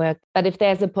do the work. But if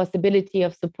there's a possibility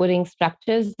of supporting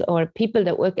structures or people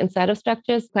that work inside of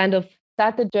structures, kind of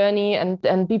start the journey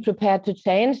and be prepared to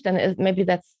change, then maybe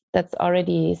that's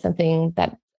already something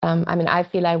that I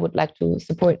feel I would like to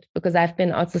support, because I've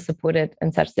been also supported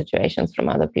in such situations from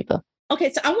other people.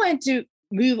 Okay, so I wanted to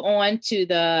move on to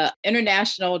the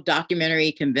International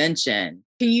Documentary Convention.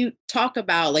 Can you talk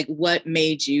about like what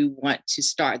made you want to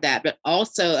start that, but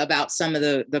also about some of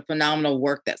the phenomenal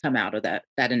work that's come out of that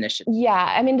initiative?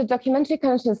 Yeah, I mean, the documentary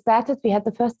convention started, we had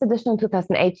the first edition in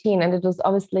 2018, and it was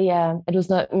obviously, it was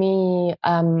not me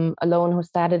alone who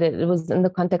started it. It was in the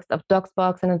context of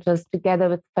DocsBox, and it was together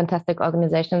with fantastic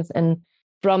organizations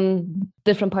from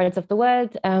different parts of the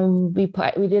world.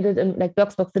 We did it in, like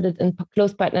DocsBox did it in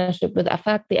close partnership with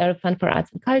AFAC, the Arab Fund for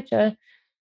Arts and Culture.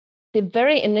 The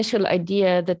very initial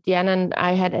idea that Diana and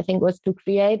I had, I think, was to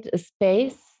create a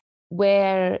space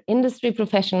where industry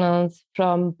professionals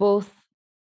from both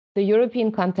the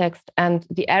European context and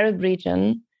the Arab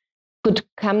region could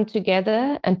come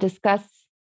together and discuss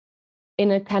in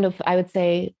a kind of, I would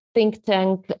say, think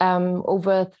tank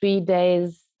over 3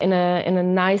 days in a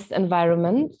nice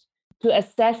environment, to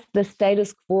assess the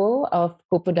status quo of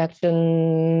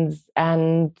co-productions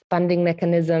and funding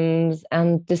mechanisms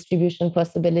and distribution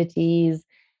possibilities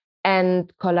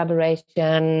and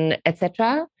collaboration,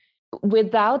 etc.,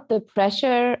 without the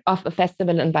pressure of a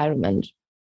festival environment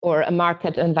or a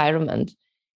market environment.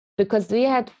 Because we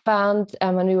had found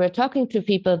when we were talking to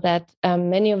people that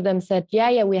many of them said,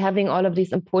 yeah, we're having all of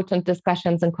these important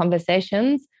discussions and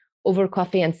conversations over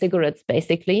coffee and cigarettes,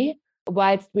 basically,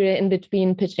 whilst we're in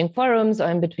between pitching forums or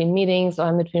in between meetings or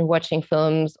in between watching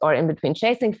films or in between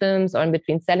chasing films or in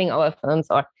between selling our films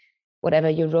or whatever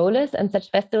your role is and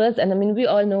such festivals. And I mean, we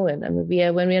all know it. I mean,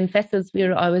 when we're in festivals,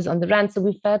 we're always on the run. So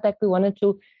we felt like we wanted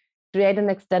to create an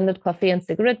extended coffee and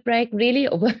cigarette break really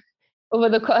over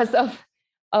the course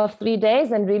of 3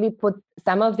 days and really put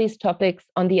some of these topics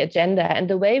on the agenda. And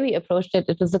the way we approached it,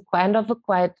 it was a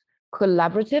quite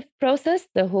collaborative process.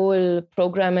 The whole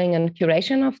programming and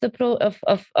curation of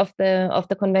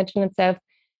the convention itself,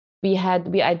 we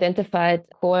identified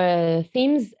core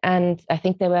themes, and I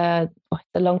think they were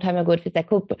a long time ago. It was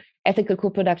like ethical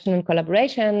co-production and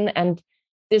collaboration and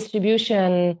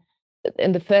distribution.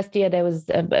 In the first year, there was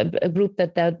a group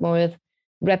that dealt more with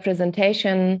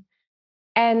representation,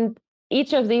 and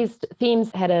each of these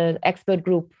themes had an expert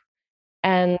group.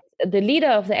 And the leader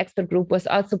of the expert group was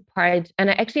also part,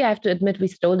 and I have to admit, we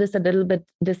stole this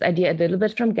idea a little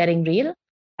bit from Getting Real,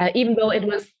 even though it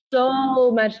was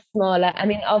so much smaller. I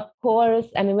mean, of course,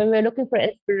 when we were looking for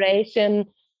inspiration,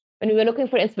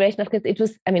 of course, it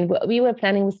was, what we were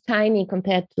planning was tiny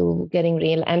compared to Getting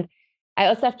Real. And I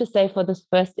also have to say, for this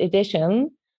first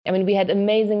edition, we had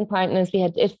amazing partners. We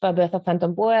had IFPA, Bertha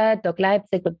Phantom Boer, Doc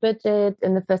Leipzig with Bridget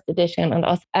in the first edition, and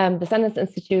also the Sundance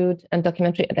Institute and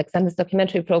Sundance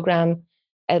Documentary Program,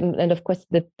 and of course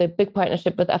the big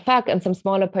partnership with AFAC and some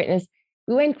smaller partners.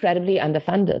 We were incredibly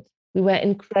underfunded. We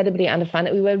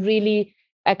were really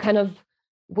kind of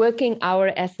working our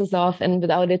asses off and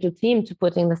with our little team to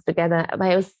putting this together.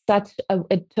 But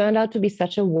it turned out to be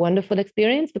such a wonderful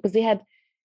experience, because we had,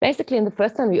 basically, in the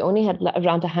first time, we only had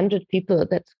around 100 people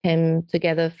that came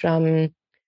together from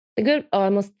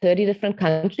almost 30 different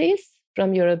countries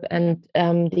from Europe and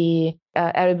the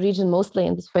Arab region, mostly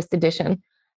in this first edition.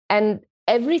 And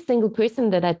every single person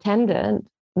that attended,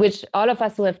 which all of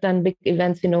us who have done big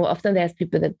events, often there's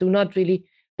people that do not really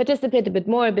participate a bit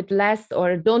more, a bit less, or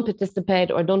don't participate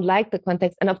or don't like the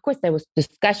context. And of course, there was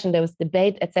discussion, there was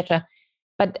debate, etc.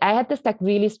 But I had this like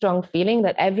really strong feeling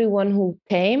that everyone who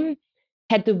came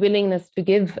had the willingness to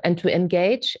give and to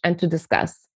engage and to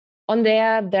discuss on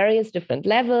their various different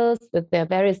levels with their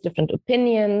various different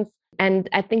opinions. And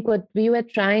I think what we were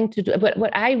trying to do,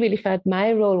 what I really felt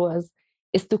my role was,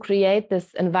 is to create this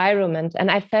environment.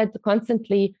 And I felt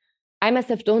constantly, I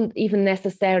myself don't even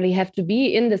necessarily have to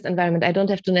be in this environment. I don't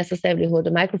have to necessarily hold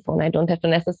a microphone. I don't have to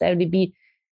necessarily be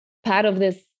part of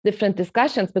this different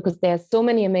discussions, because there are so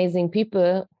many amazing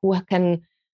people who can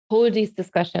hold these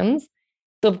discussions.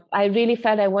 So I really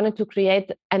felt I wanted to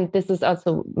create, and this is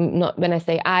also not, when I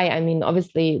say I mean,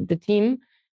 obviously the team,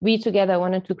 we together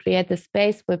wanted to create a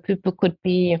space where people could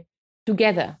be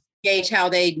together. Gauge how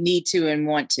they need to and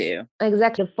want to.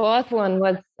 Exactly. The fourth one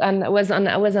was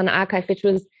on Archive, which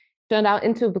was turned out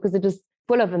into, because it was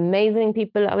full of amazing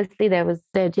people. Obviously, there was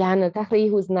Gihanna Tahli,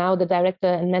 who's now the director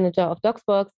and manager of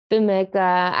DocsBox,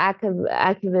 filmmaker,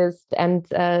 archivist, and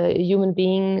human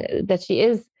being that she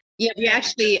is. Yeah, we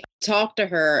actually talked to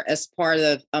her as part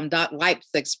of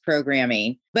Leipzig's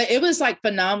programming, but it was like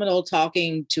phenomenal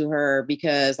talking to her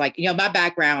because, like, you know, my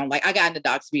background, like I got into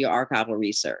docs via archival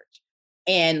research,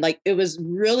 and like it was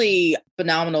really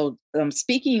phenomenal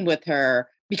speaking with her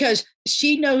because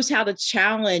she knows how to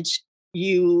challenge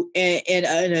you in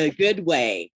a good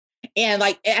way. And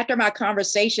like after my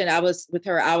conversation, I was with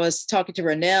her, I was talking to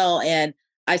Ronelle, and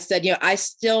I said, you know, I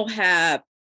still have,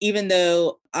 even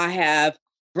though I have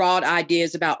broad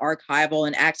ideas about archival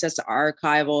and access to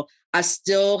archival, I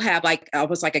still have like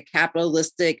almost like a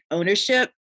capitalistic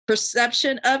ownership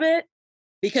perception of it,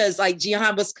 because like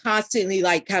Gihanna was constantly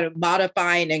like kind of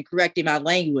modifying and correcting my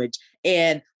language.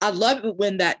 And I love it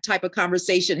when that type of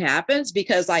conversation happens,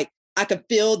 because like I can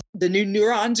feel the new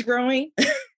neurons growing.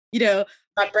 You know,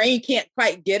 my brain can't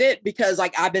quite get it because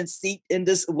like I've been steeped in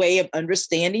this way of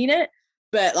understanding it,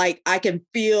 but like I can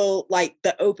feel like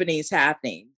the openings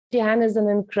happening. Gihanna is an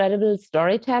incredible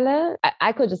storyteller.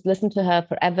 I could just listen to her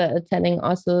forever, telling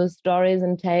also stories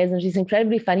and tales, and she's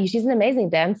incredibly funny. She's an amazing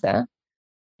dancer.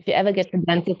 If you ever get to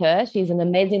dance with her, she's an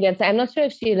amazing dancer. I'm not sure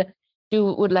if she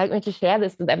would like me to share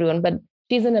this with everyone, but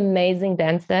she's an amazing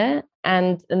dancer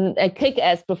and a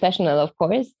kick-ass professional, of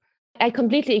course. I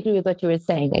completely agree with what you were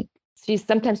saying. Like, she's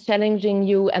sometimes challenging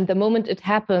you, and the moment it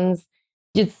happens,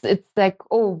 it's like,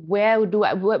 oh,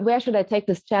 where should I take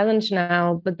this challenge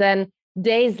now? But then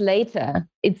days later,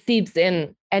 it seeps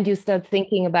in, and you start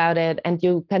thinking about it, and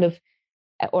you kind of,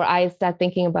 or I start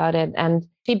thinking about it. And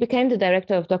she became the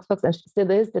director of DocsBox, and she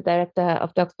still is the director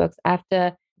of DocsBox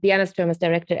after Diana's term as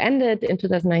director ended in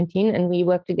 2019. And we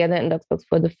worked together in DocsBox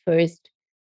for the first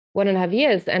 1.5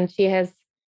 years. And she has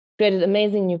created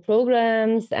amazing new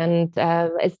programs and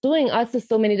is doing also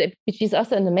so many. She's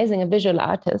also an amazing visual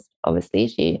artist, obviously.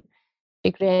 She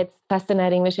creates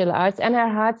fascinating visual arts, and her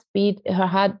heart beats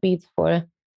for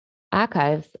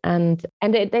archives. And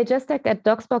they just, like at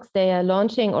DocsBox, they are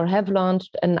launching or have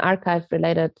launched an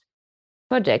archive-related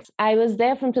project. I was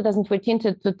there from 2014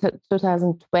 to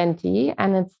 2020,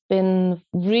 and it's been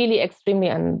really extremely,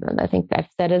 and I think I've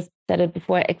said it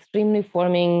before, extremely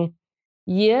forming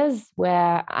years,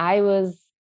 where I was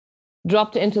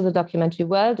dropped into the documentary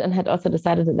world and had also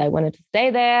decided that I wanted to stay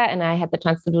there. And I had the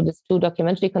chance to do these 2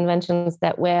 documentary conventions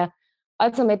that were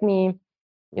also made me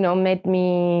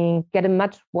get a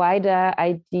much wider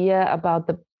idea about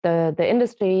the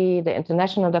industry, the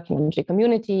international documentary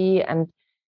community, and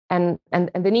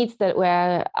the needs that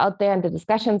were out there, and the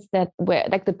discussions that were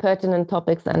like the pertinent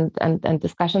topics and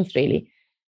discussions, really.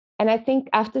 And I think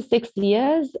after 6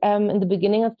 years, in the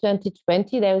beginning of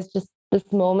 2020, there was just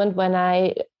this moment when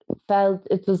I felt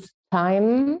it was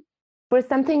time for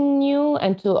something new,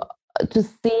 and to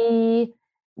see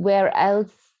where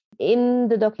else in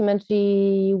the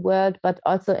documentary world, but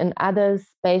also in other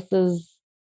spaces,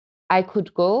 I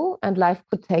could go and life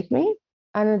could take me.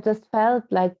 And it just felt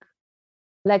like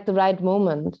the right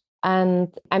moment. And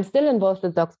I'm still involved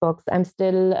with DocsBox. I'm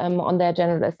still on their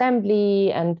General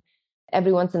Assembly, and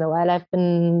every once in a while I've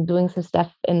been doing some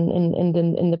stuff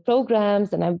in the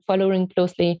programs, and I'm following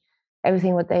closely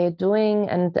everything what they are doing.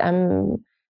 And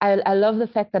I love the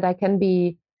fact that I can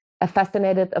be a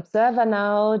fascinated observer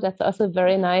now. That's also a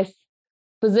very nice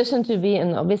position to be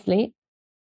in, obviously.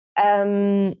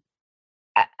 However,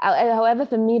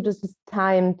 for me, it was just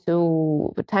time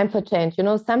for change. You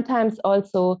know, sometimes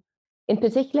also, in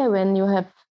particular, when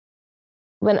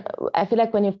I feel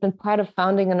like when you've been part of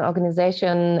founding an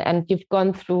organization and you've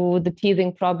gone through the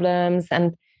teething problems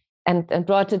and and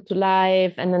brought it to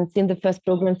life, and then seen the first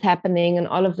programs happening and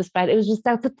all of this, right? It was just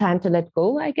that's the time to let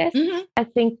go, I guess. Mm-hmm. I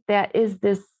think there is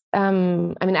this, I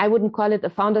mean, I wouldn't call it a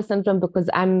founder syndrome because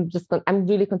I'm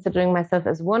really considering myself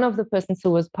as one of the persons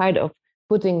who was part of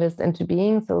putting this into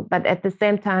being. So, but at the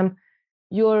same time,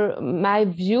 my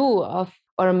view of,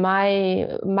 or my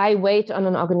weight on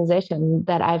an organization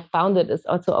that I've founded is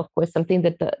also, of course, something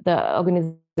that the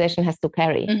organization has to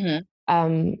carry.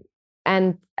 Mm-hmm.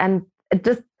 And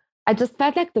I just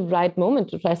felt like the right moment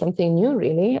to try something new,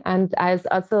 really. And I was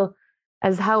also,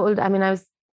 as how old? I mean, I was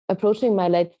approaching my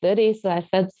late 30s, so I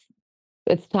felt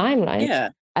it's time, right? Yeah.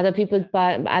 Other people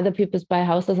buy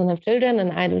houses and have children,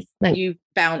 and I just like, you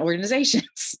found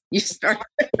organizations. You started.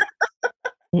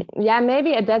 Yeah,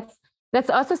 maybe that's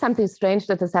also something strange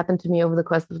that has happened to me over the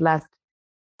course of the last.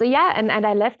 So yeah, and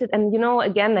I left it, and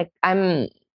again, like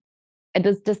it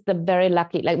was just a very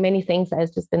lucky, like many things. I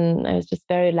was just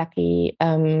very lucky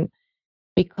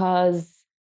because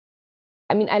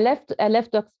I mean, I left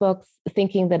DocsBox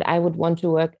thinking that I would want to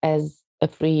work as a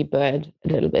free bird a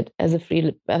little bit, as a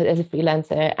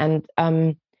freelancer, and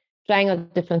trying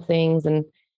out different things, and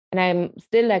I'm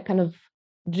still like kind of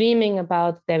dreaming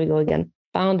about, there we go again,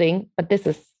 founding, but this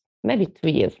is maybe 2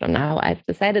 years from now. I've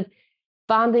decided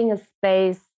founding a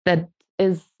space that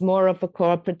is more of a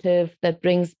cooperative, that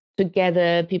brings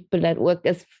together people that work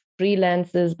as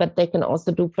freelancers, but they can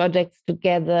also do projects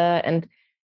together, and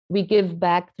we give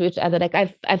back to each other. Like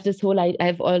I've this whole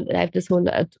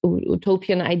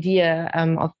utopian idea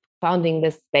of founding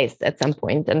this space at some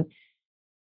point. And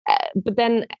but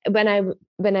then when I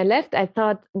left, I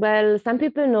thought, well, some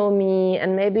people know me,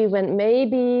 and maybe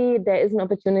there is an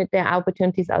opportunity, there are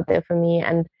opportunities out there for me,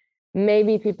 and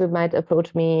maybe people might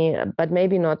approach me, but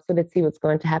maybe not. So let's see what's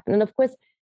going to happen. And of course,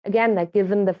 again, like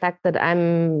given the fact that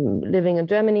I'm living in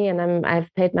Germany and I've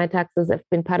paid my taxes, I've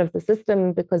been part of the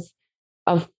system because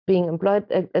of being employed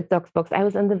at DocsBox, I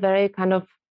was in the very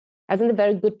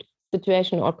good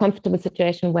situation, or comfortable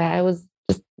situation, where I was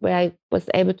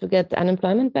able to get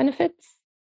unemployment benefits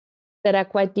that are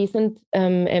quite decent,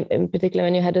 in particular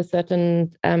when you had a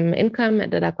certain income,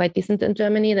 that are quite decent in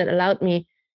Germany, that allowed me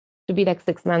to be like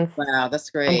 6 months. Wow,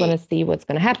 that's great. I'm going to see what's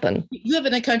going to happen. You live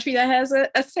in a country that has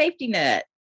a safety net.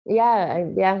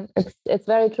 Yeah, it's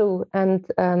very true.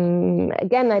 And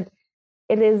again,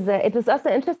 it was also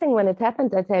interesting when it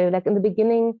happened. I tell you, like in the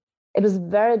beginning, it was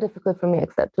very difficult for me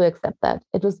to accept that.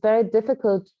 It was very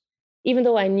difficult, even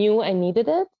though I knew I needed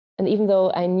it, and even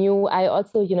though I knew I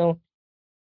also,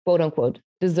 quote unquote,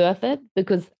 deserve it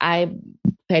because I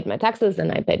paid my taxes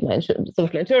and I paid my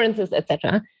social insurances,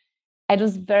 etc. It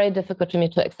was very difficult for me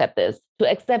to accept this, to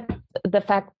accept the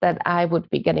fact that I would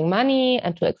be getting money,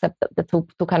 and to accept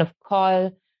to kind of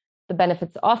call the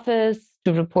benefits office,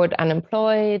 to report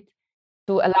unemployed,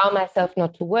 to allow myself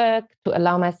not to work, to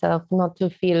allow myself not to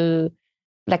feel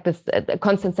like this a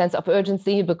constant sense of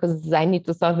urgency because I need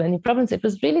to solve any problems. It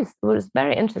was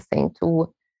very interesting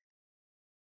to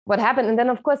what happened. And then,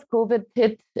 of course, COVID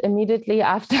hit immediately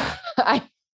after I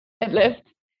had left,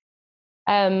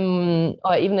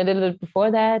 or even a little bit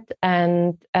before that.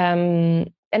 And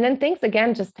then things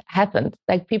again just happened.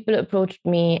 Like people approached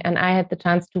me, and I had the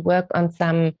chance to work on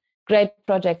some great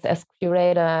projects as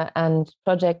curator and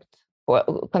project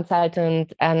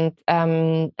consultant, and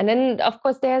then of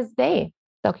course there's DAY,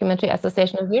 Documentary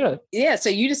Association of Europe. Yeah, so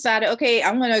you decided, okay,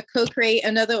 I'm going to co-create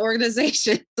another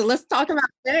organization. So let's talk about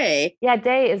DAY. Yeah,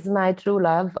 DAY is my true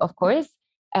love, of course,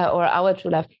 or our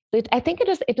true love. I think it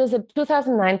was a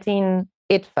 2019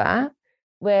 ITFA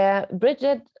where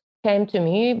Bridget came to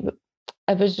me,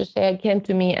 came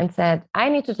to me and said, I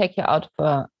need to take you out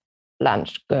for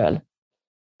lunch, girl.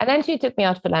 And then she took me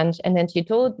out for lunch, and then she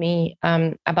told me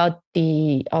about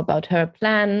her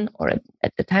plan, or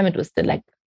at the time it was still like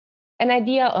an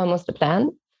idea, almost a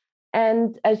plan.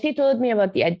 And she told me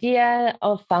about the idea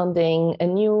of founding a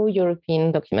new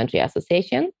European documentary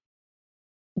association,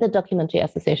 the Documentary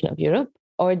Association of Europe,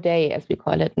 or DAY as we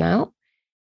call it now,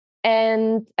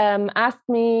 and asked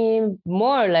me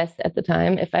more or less at the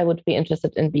time if I would be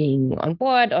interested in being on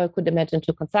board, or could imagine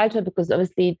to consult her,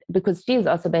 because she is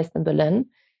also based in Berlin.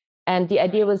 And the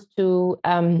idea was to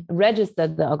register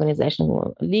the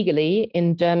organization legally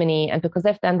in Germany. And because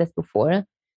I've done this before,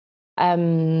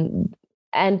 and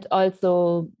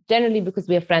also generally because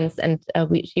we are friends, and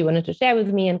she wanted to share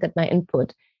with me and get my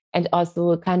input, and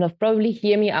also kind of probably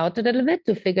hear me out a little bit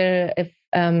to figure if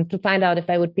to find out if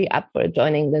I would be up for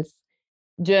joining this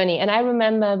journey. And I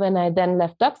remember when I then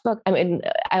left DocsBox, I mean,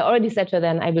 I already said to her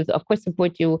then, I will of course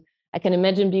support you. I can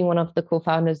imagine being one of the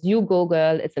co-founders. You go,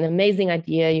 girl. It's an amazing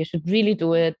idea. You should really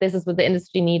do it. This is what the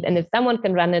industry needs. And if someone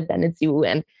can run it, then it's you.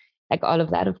 And like all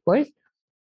of that, of course.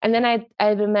 And then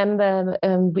I remember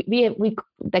we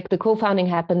like the co-founding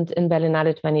happened in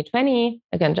Berlinale 2020,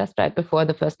 again, just right before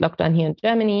the first lockdown here in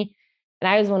Germany. And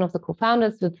I was one of the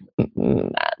co-founders with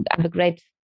a great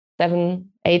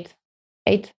 8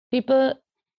 people.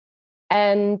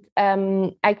 And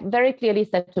I very clearly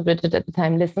said to Bridget at the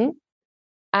time, listen,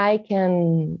 I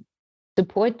can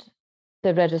support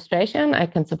the registration. I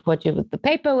can support you with the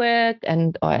paperwork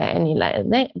or any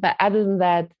like, but other than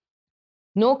that,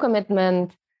 no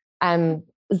commitment. I'm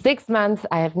 6 months.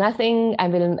 I have nothing. I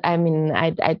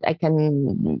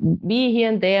can be here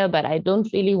and there, but I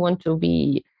don't really want to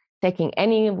be taking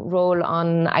any role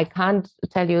on. I can't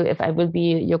tell you if I will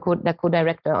be the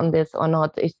co-director on this or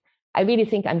not. I really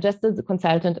think I'm just a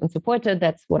consultant and supporter.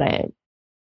 That's what I am.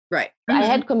 Right. I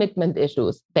had commitment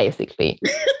issues, basically.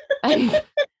 and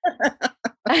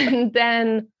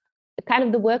then kind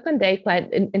of the work on day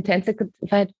quite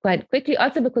intensified quite quickly.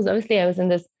 Also because obviously I was in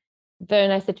this very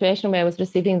nice situation where I was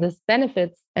receiving this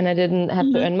benefits and I didn't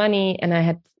have to earn money and I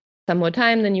had some more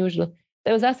time than usual.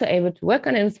 So I was also able to work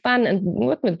on it. It was fun, and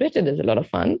working with Bridget is a lot of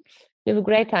fun. We have a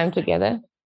great time together.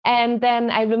 And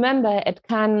then I remember at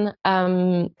Cannes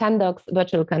Docs,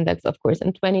 virtual Cannes Docs, of course,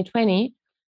 in 2020,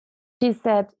 she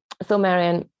said, so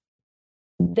Marianne,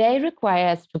 they require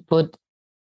us to put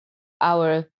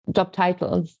our job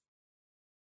titles.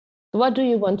 What do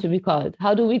you want to be called?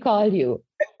 How do we call you?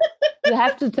 You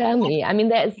have to tell me. I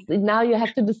mean, now you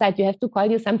have to decide. You have to call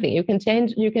you something. You can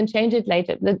change it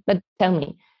later, but tell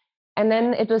me. And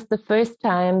then it was the first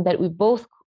time that we both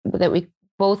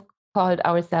called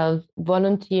ourselves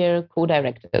volunteer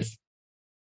co-directors.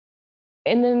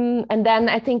 And then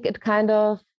I think it kind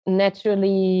of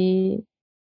naturally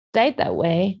stayed that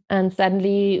way. And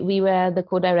suddenly we were the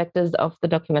co-directors of the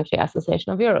Documentary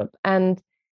Association of Europe. And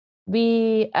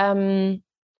we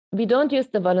don't use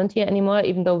the volunteer anymore,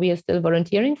 even though we are still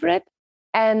volunteering for it.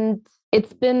 And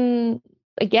it's been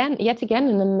yet again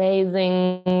an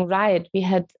amazing ride. We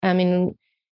have in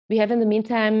the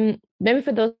meantime, maybe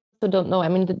for those who don't know, I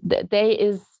mean, the day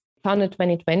is founded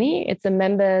 2020. It's a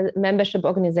membership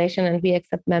organization, and we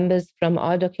accept members from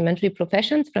all documentary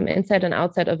professions from inside and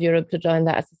outside of Europe to join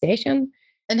the association.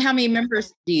 And how many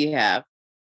members do you have?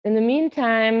 In the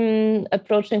meantime,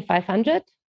 approaching 500.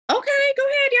 Okay, go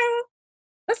ahead, y'all.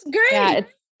 That's great.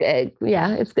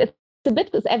 Yeah, it's a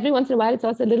bit, because every once in a while it's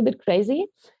also a little bit crazy,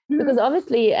 because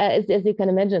obviously, as you can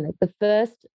imagine, like the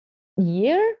first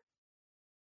year,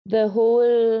 the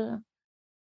whole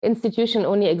institution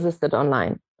only existed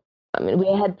online. I mean,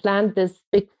 we had planned this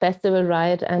big festival,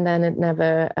 right, and then it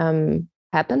never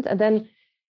happened. And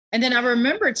then I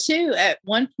remember too, at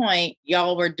one point,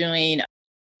 y'all were doing, I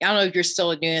don't know if you're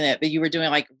still doing it, but you were doing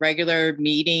like regular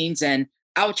meetings, and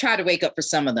I would try to wake up for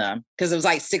some of them because it was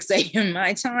like 6 a.m.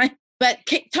 my time. But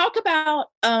talk about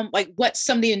like what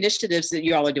some of the initiatives that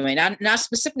you all are doing. I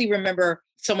specifically remember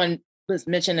someone was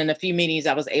mentioned in a few meetings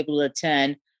I was able to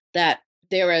attend that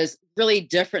there was really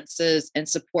differences in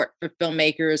support for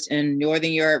filmmakers in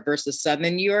Northern Europe versus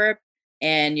Southern Europe.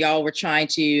 And y'all were trying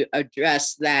to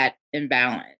address that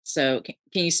imbalance. So can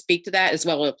you speak to that, as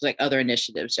well as like other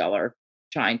initiatives y'all are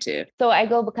trying to? So I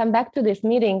come back to these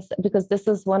meetings because this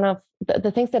is one of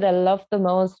the things that I love the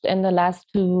most in the last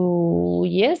 2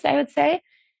 years, I would say.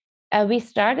 We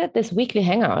started this weekly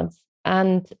hangouts,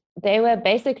 and they were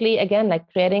basically, again,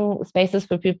 like creating spaces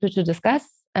for people to discuss.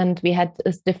 And we had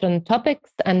different topics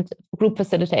and group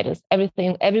facilitators.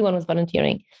 Everyone was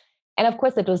volunteering. And of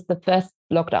course, it was the first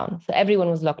lockdown. So everyone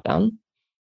was locked down.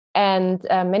 And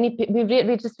many people,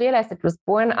 we just realized it was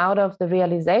born out of the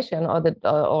realization or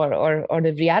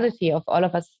the reality of all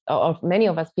of us, or many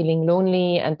of us feeling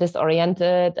lonely and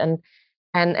disoriented, and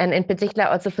in particular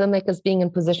also filmmakers being in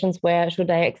positions where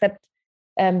should I accept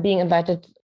being invited to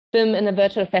film in a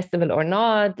virtual festival or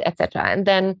not, etc. And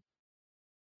then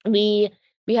we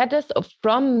had this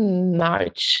from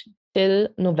March till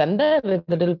November, with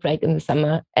a little break in the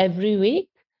summer, every week.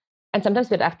 And sometimes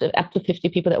we had up to 50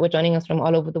 people that were joining us from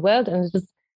all over the world. And it was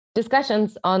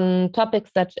discussions on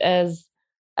topics such as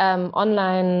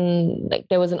online, like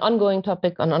there was an ongoing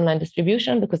topic on online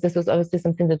distribution, because this was obviously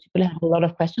something that people had a lot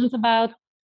of questions about.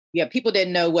 Yeah, people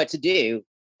didn't know what to do.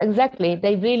 Exactly.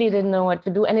 They really didn't know what to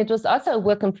do. And it was also a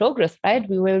work in progress, right?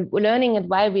 We were learning it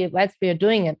whilst we were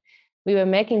doing it. We were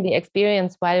making the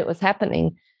experience while it was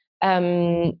happening.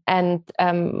 Then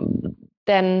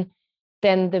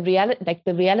the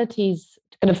realities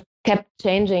kind of kept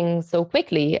changing so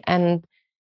quickly. And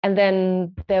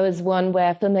then there was one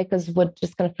where filmmakers would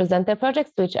just kind of present their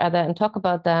projects to each other and talk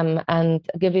about them and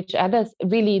give each other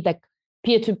really like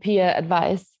peer-to-peer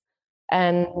advice.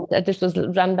 And this was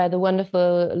run by the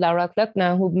wonderful Laura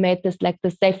Klöckner, who made this like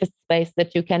the safest space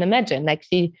that you can imagine. Like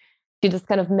she just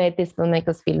kind of made these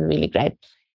filmmakers feel really great.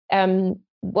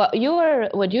 What you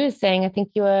were saying, I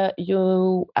think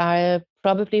you are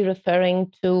probably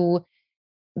referring to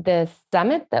the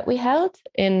summit that we held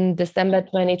in December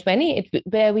 2020,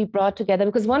 where we brought together,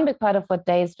 because one big part of what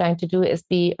Day is trying to do is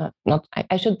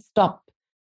I should stop.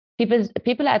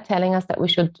 People are telling us that we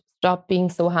should stop being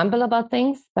so humble about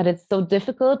things, but it's so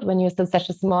difficult when you're still such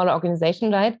a small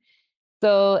organization, right?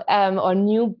 So, or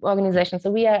new organization.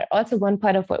 So we are also, one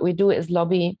part of what we do is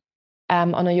lobby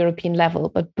on a European level,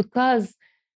 but because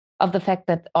of the fact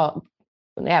that,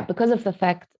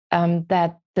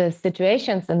 that the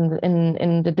situations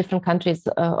in the different countries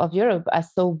of Europe are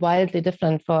so wildly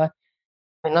different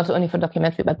not only for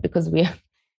documentary, but because we are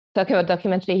talking about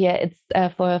documentary here, it's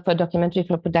for documentary,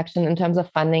 for production, in terms of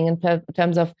funding, in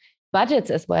terms of budgets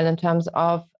as well, in terms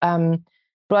of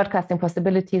broadcasting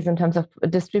possibilities, in terms of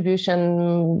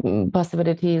distribution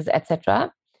possibilities,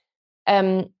 etc.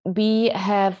 We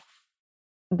have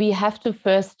to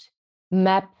first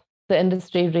map the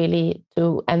industry really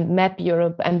and map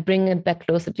Europe and bring it back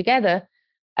closer together,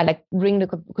 like bring the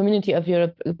community of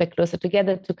Europe back closer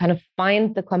together to kind of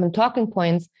find the common talking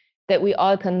points that we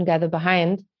all can gather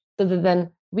behind, so that then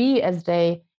we as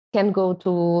Day can go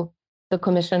to the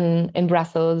Commission in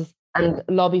Brussels and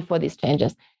lobby for these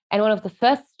changes. And one of the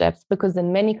first steps, because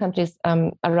in many countries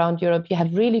around Europe, you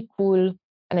have really cool,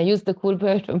 and I use the cool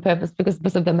word on purpose because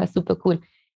most of them are super cool,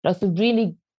 but also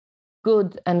really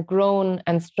good and grown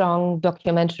and strong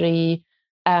documentary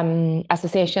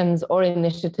associations or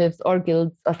initiatives or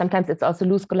guilds, or sometimes it's also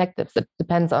loose collectives. It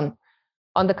depends on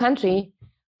the country,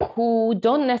 who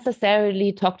don't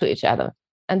necessarily talk to each other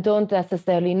and don't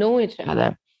necessarily know each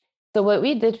other. So what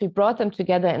we did, we brought them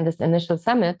together in this initial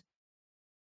summit,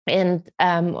 and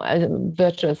a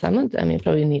virtual summit, I mean,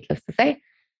 probably needless to say,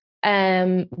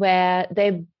 where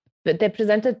they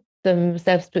presented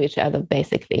themselves to each other,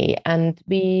 basically. And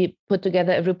we put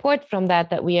together a report from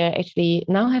that we are actually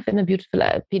now have in a beautiful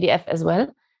PDF as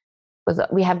well, because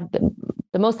we have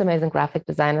the most amazing graphic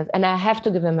designers. And I have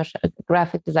to give him a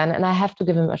graphic designer, and I have to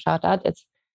give him a shout out. It's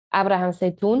Abraham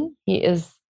Seytoun. He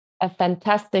is a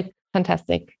fantastic,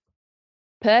 fantastic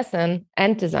person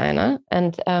and designer,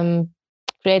 and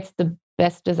creates the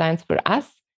best designs for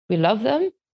us. We love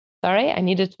them. Sorry, I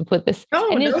needed to put this.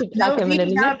 No, you do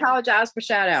not apologize for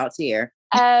shout outs here.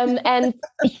 And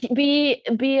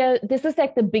this is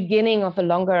like the beginning of a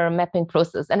longer mapping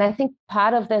process. And I think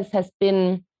part of this has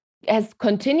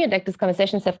continued, like these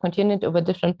conversations have continued over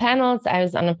different panels. I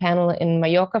was on a panel in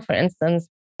Mallorca, for instance.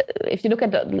 If you look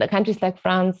at the countries like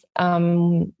France,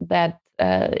 that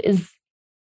is,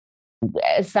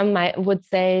 some would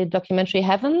say, documentary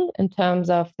heaven in terms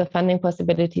of the funding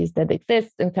possibilities that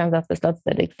exist, in terms of the slots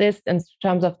that exist, in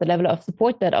terms of the level of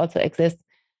support that also exists.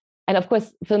 And of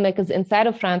course, filmmakers inside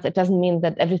of France, it doesn't mean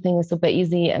that everything is super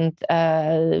easy, and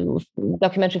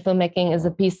documentary filmmaking is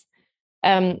a piece,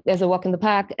 there's a walk in the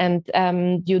park, and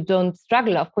you don't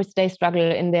struggle. Of course, they struggle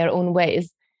in their own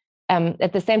ways.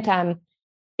 At the same time,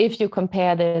 if you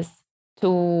compare this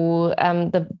to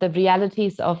the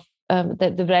realities of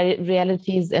the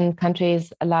realities in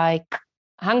countries like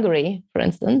Hungary, for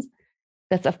instance,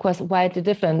 that's of course widely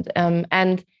different.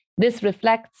 And this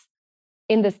reflects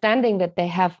in the standing that they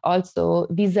have also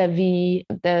vis-a-vis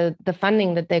the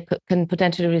funding that they can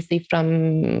potentially receive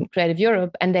from Creative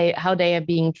Europe, and how they are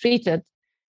being treated,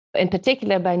 in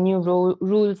particular by new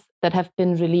rules that have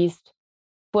been released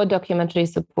for documentary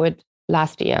support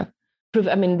last year.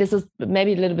 I mean, this is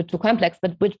maybe a little bit too complex,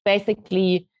 but which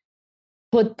basically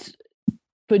put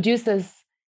producers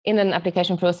in an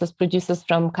application process, producers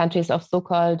from countries of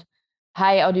so-called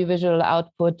high audiovisual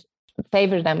output,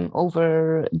 favor them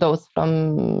over those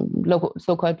from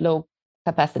so-called low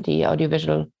capacity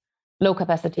audiovisual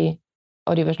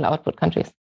output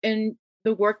countries. In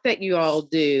the work that you all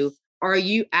do, are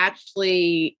you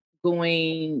actually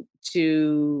coming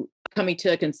to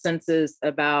a consensus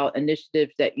about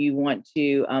initiatives that you want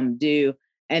to do,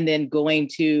 and then going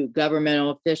to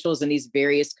governmental officials in these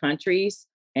various countries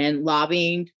and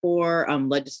lobbying for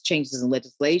changes in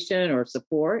legislation or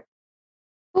support?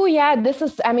 Oh, yeah,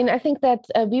 I think that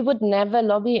we would never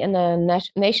lobby in a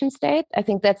nation state. I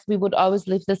think we would always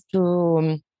leave this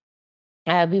to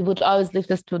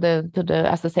the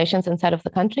associations inside of the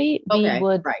country. Okay,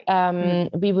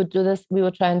 we would do this. We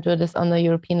would try and do this on the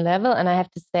European level. And I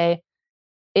have to say,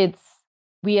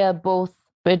 we are both,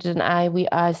 Bridget and I, we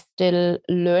are still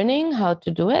learning how to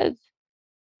do it.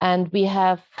 And we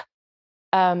have,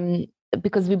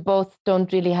 because we both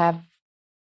don't really have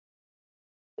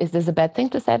is this a bad thing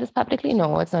to say this publicly?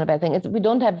 No, it's not a bad thing. We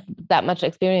don't have that much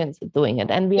experience with doing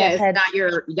it. And we have had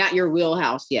not your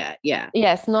wheelhouse yet. Yeah.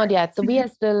 Yes, not yet. So we are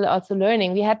still also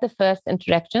learning. We had the first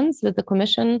interactions with the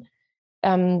commission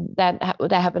that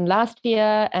happened last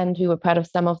year, and we were part of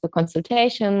some of the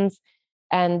consultations.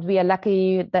 And we are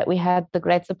lucky that we had the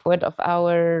great support of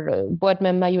our board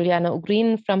member, Juliana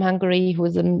Ugrin from Hungary, who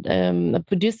is a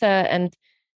producer and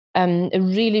a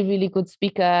really, really good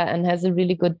speaker and has a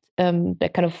really good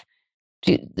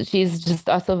she's just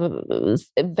also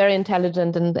very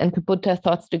intelligent and can put her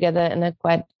thoughts together in a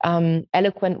quite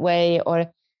eloquent way.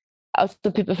 Or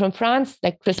also people from France,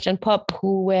 like Christian Pop,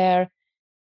 who were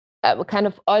kind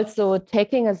of also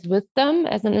taking us with them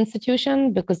as an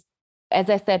institution, because, as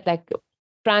I said, like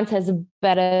France has a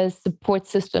better support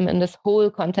system in this whole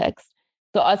context.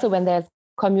 So also when there's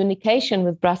communication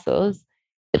with Brussels,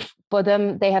 for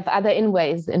them, they have other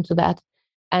inways into that.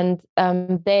 And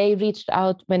they reached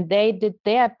out when they did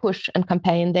their push and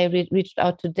campaign, they reached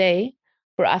out today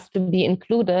for us to be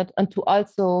included and to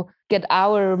also get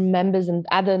our members and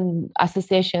other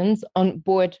associations on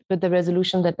board with the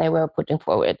resolution that they were putting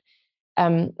forward.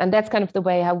 And that's kind of the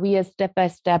way how we are step by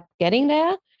step getting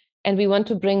there. And we want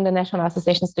to bring the national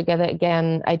associations together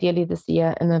again, ideally this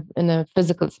year in a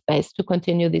physical space to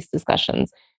continue these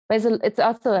discussions. But it's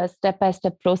also a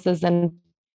step-by-step process, and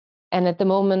at the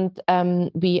moment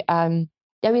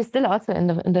we're still also in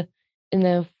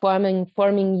the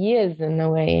forming years in a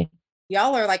way.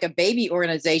 Y'all are like a baby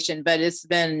organization, but it's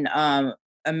been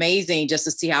amazing just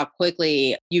to see how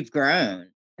quickly you've grown,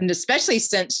 and especially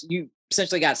since you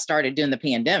essentially got started during the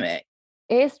pandemic.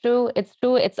 It's true.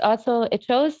 It's also, it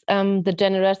shows the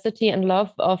generosity and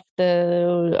love of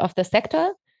the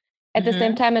sector. At the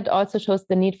same time, it also shows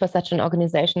the need for such an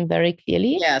organization very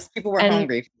clearly. Yes, people were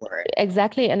hungry for it.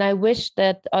 Exactly, and I wish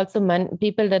that also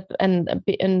people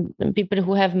people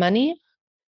who have money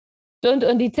don't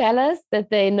only tell us that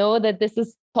they know that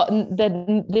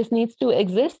that this needs to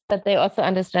exist, but they also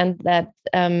understand that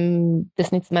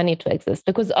this needs money to exist.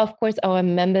 Because of course, our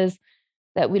members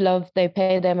that we love, they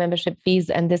pay their membership fees,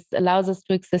 and this allows us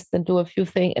to exist and do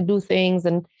things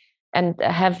and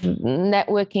have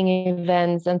networking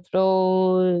events and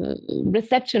throw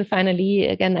reception finally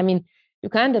again. I mean, you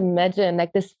can't imagine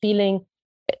like this feeling.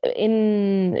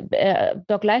 In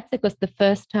Doc Leipzig was the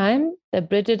first time that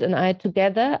Bridget and I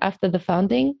together after the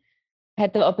founding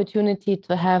had the opportunity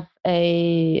to have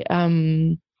to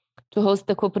host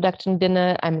the co-production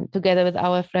dinner together with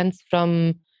our friends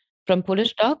from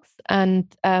Polish Docs,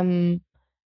 and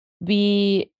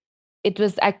it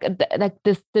was like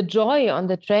this, the joy on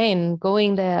the train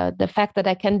going there, the fact that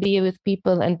I can be with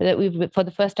people and that we for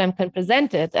the first time can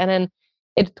present it. And then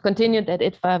it continued at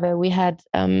ITFA, where we had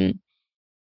a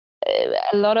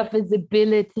lot of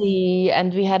visibility,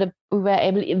 and we were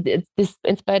able,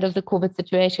 in spite of the COVID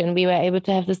situation, we were able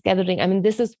to have this gathering. I mean,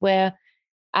 this is where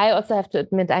I also have to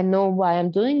admit, I know why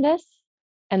I'm doing this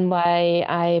and why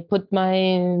I put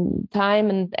my time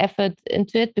and effort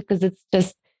into it, because it's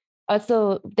just,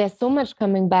 also, there's so much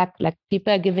coming back, like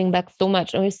people are giving back so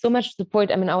much, and there's so much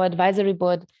support. I mean, our advisory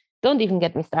board, don't even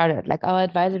get me started. Like our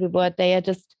advisory board, they are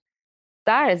just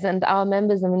stars, and our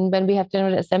members, I mean, when we have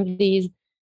general assemblies,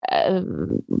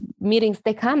 meetings,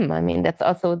 they come. I mean, that's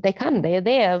also, they come, they're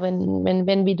there.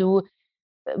 When we do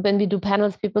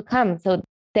panels, people come. So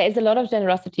there is a lot of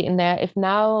generosity in there. If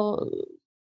now,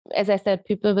 as I said,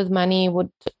 people with money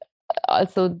would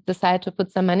also decide to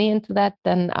put some money into that,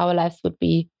 then our lives would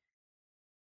be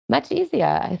much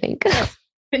easier, I think.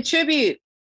 Contribute,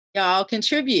 y'all,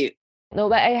 contribute. No,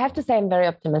 but I have to say I'm very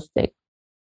optimistic.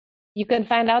 You can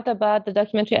find out about the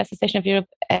Documentary Association of Europe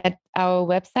at our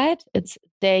website. It's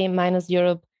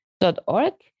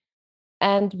day-europe.org.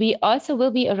 And we also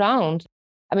will be around.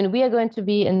 I mean, we are going to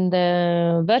be in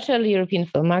the virtual European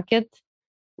film market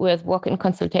with walk-in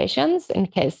consultations in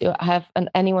case you have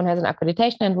anyone has an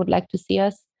accreditation and would like to see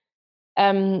us.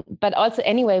 But also,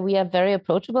 anyway, we are very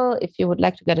approachable. If you would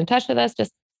like to get in touch with us,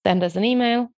 just send us an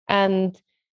email. And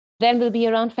then we'll be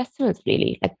around festivals,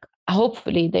 really. Like,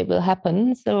 hopefully they will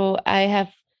happen. So I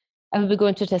will be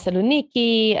going to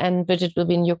Thessaloniki, and Bridget will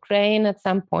be in Ukraine at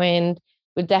some point.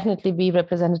 We'll definitely be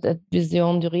represented at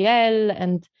Vision du Riel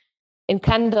and in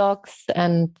Candox.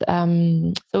 And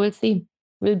so we'll see.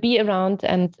 We'll be around,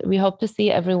 and we hope to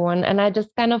see everyone. And I just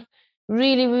kind of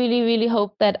really, really, really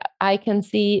hope that I can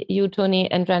see you, Tony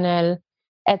and Ranel,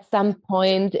 at some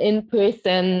point in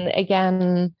person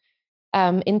again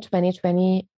in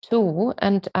 2022.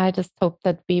 And I just hope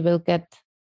that we will get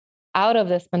out of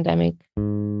this pandemic.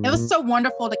 It was so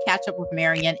wonderful to catch up with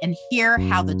Marian and hear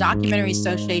how the Documentary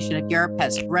Association of Europe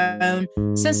has grown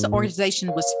since the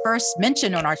organization was first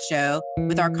mentioned on our show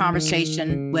with our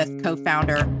conversation with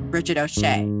co-founder Bridget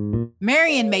O'Shea.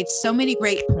 Marian made so many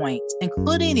great points,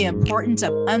 including the importance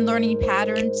of unlearning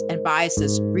patterns and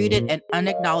biases rooted in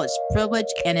unacknowledged privilege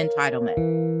and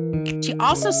entitlement. She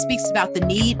also speaks about the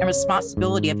need and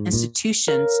responsibility of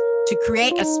institutions to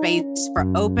create a space for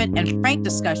open and frank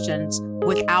discussions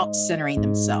without centering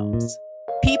themselves.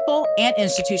 People and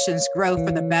institutions grow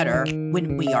for the better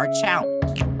when we are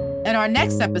challenged. In our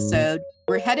next episode,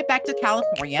 we're headed back to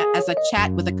California as I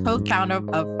chat with a co-founder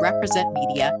of Represent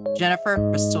Media, Jennifer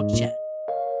Crystal Chen.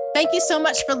 Thank you so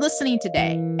much for listening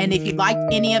today. And if you liked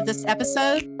any of this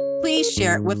episode, please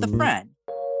share it with a friend.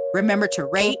 Remember to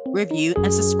rate, review,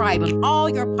 and subscribe on all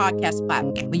your podcast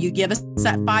platforms. When you give us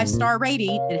that 5-star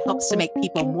rating, it helps to make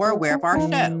people more aware of our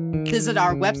show. Visit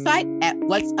our website at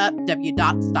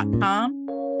whatsupwdocs.com.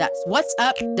 That's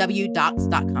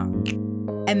whatsupwdocs.com.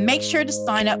 And make sure to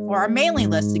sign up for our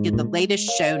mailing list to get the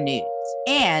latest show news.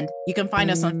 And you can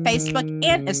find us on Facebook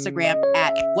and Instagram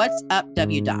at What's Up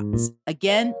WDocs.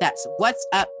 Again, that's What's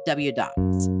Up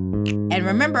WDocs. And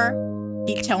remember,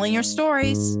 keep telling your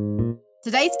stories.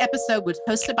 Today's episode was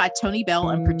hosted by Tony Bell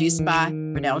and produced by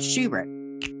Renelle Schubert.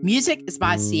 Music is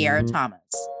by Sierra Thomas.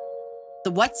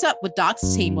 The What's Up with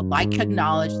Docs team would like to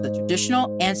acknowledge the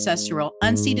traditional, ancestral,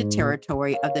 unceded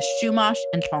territory of the Chumash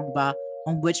and Tongva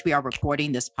on which we are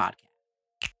recording this podcast.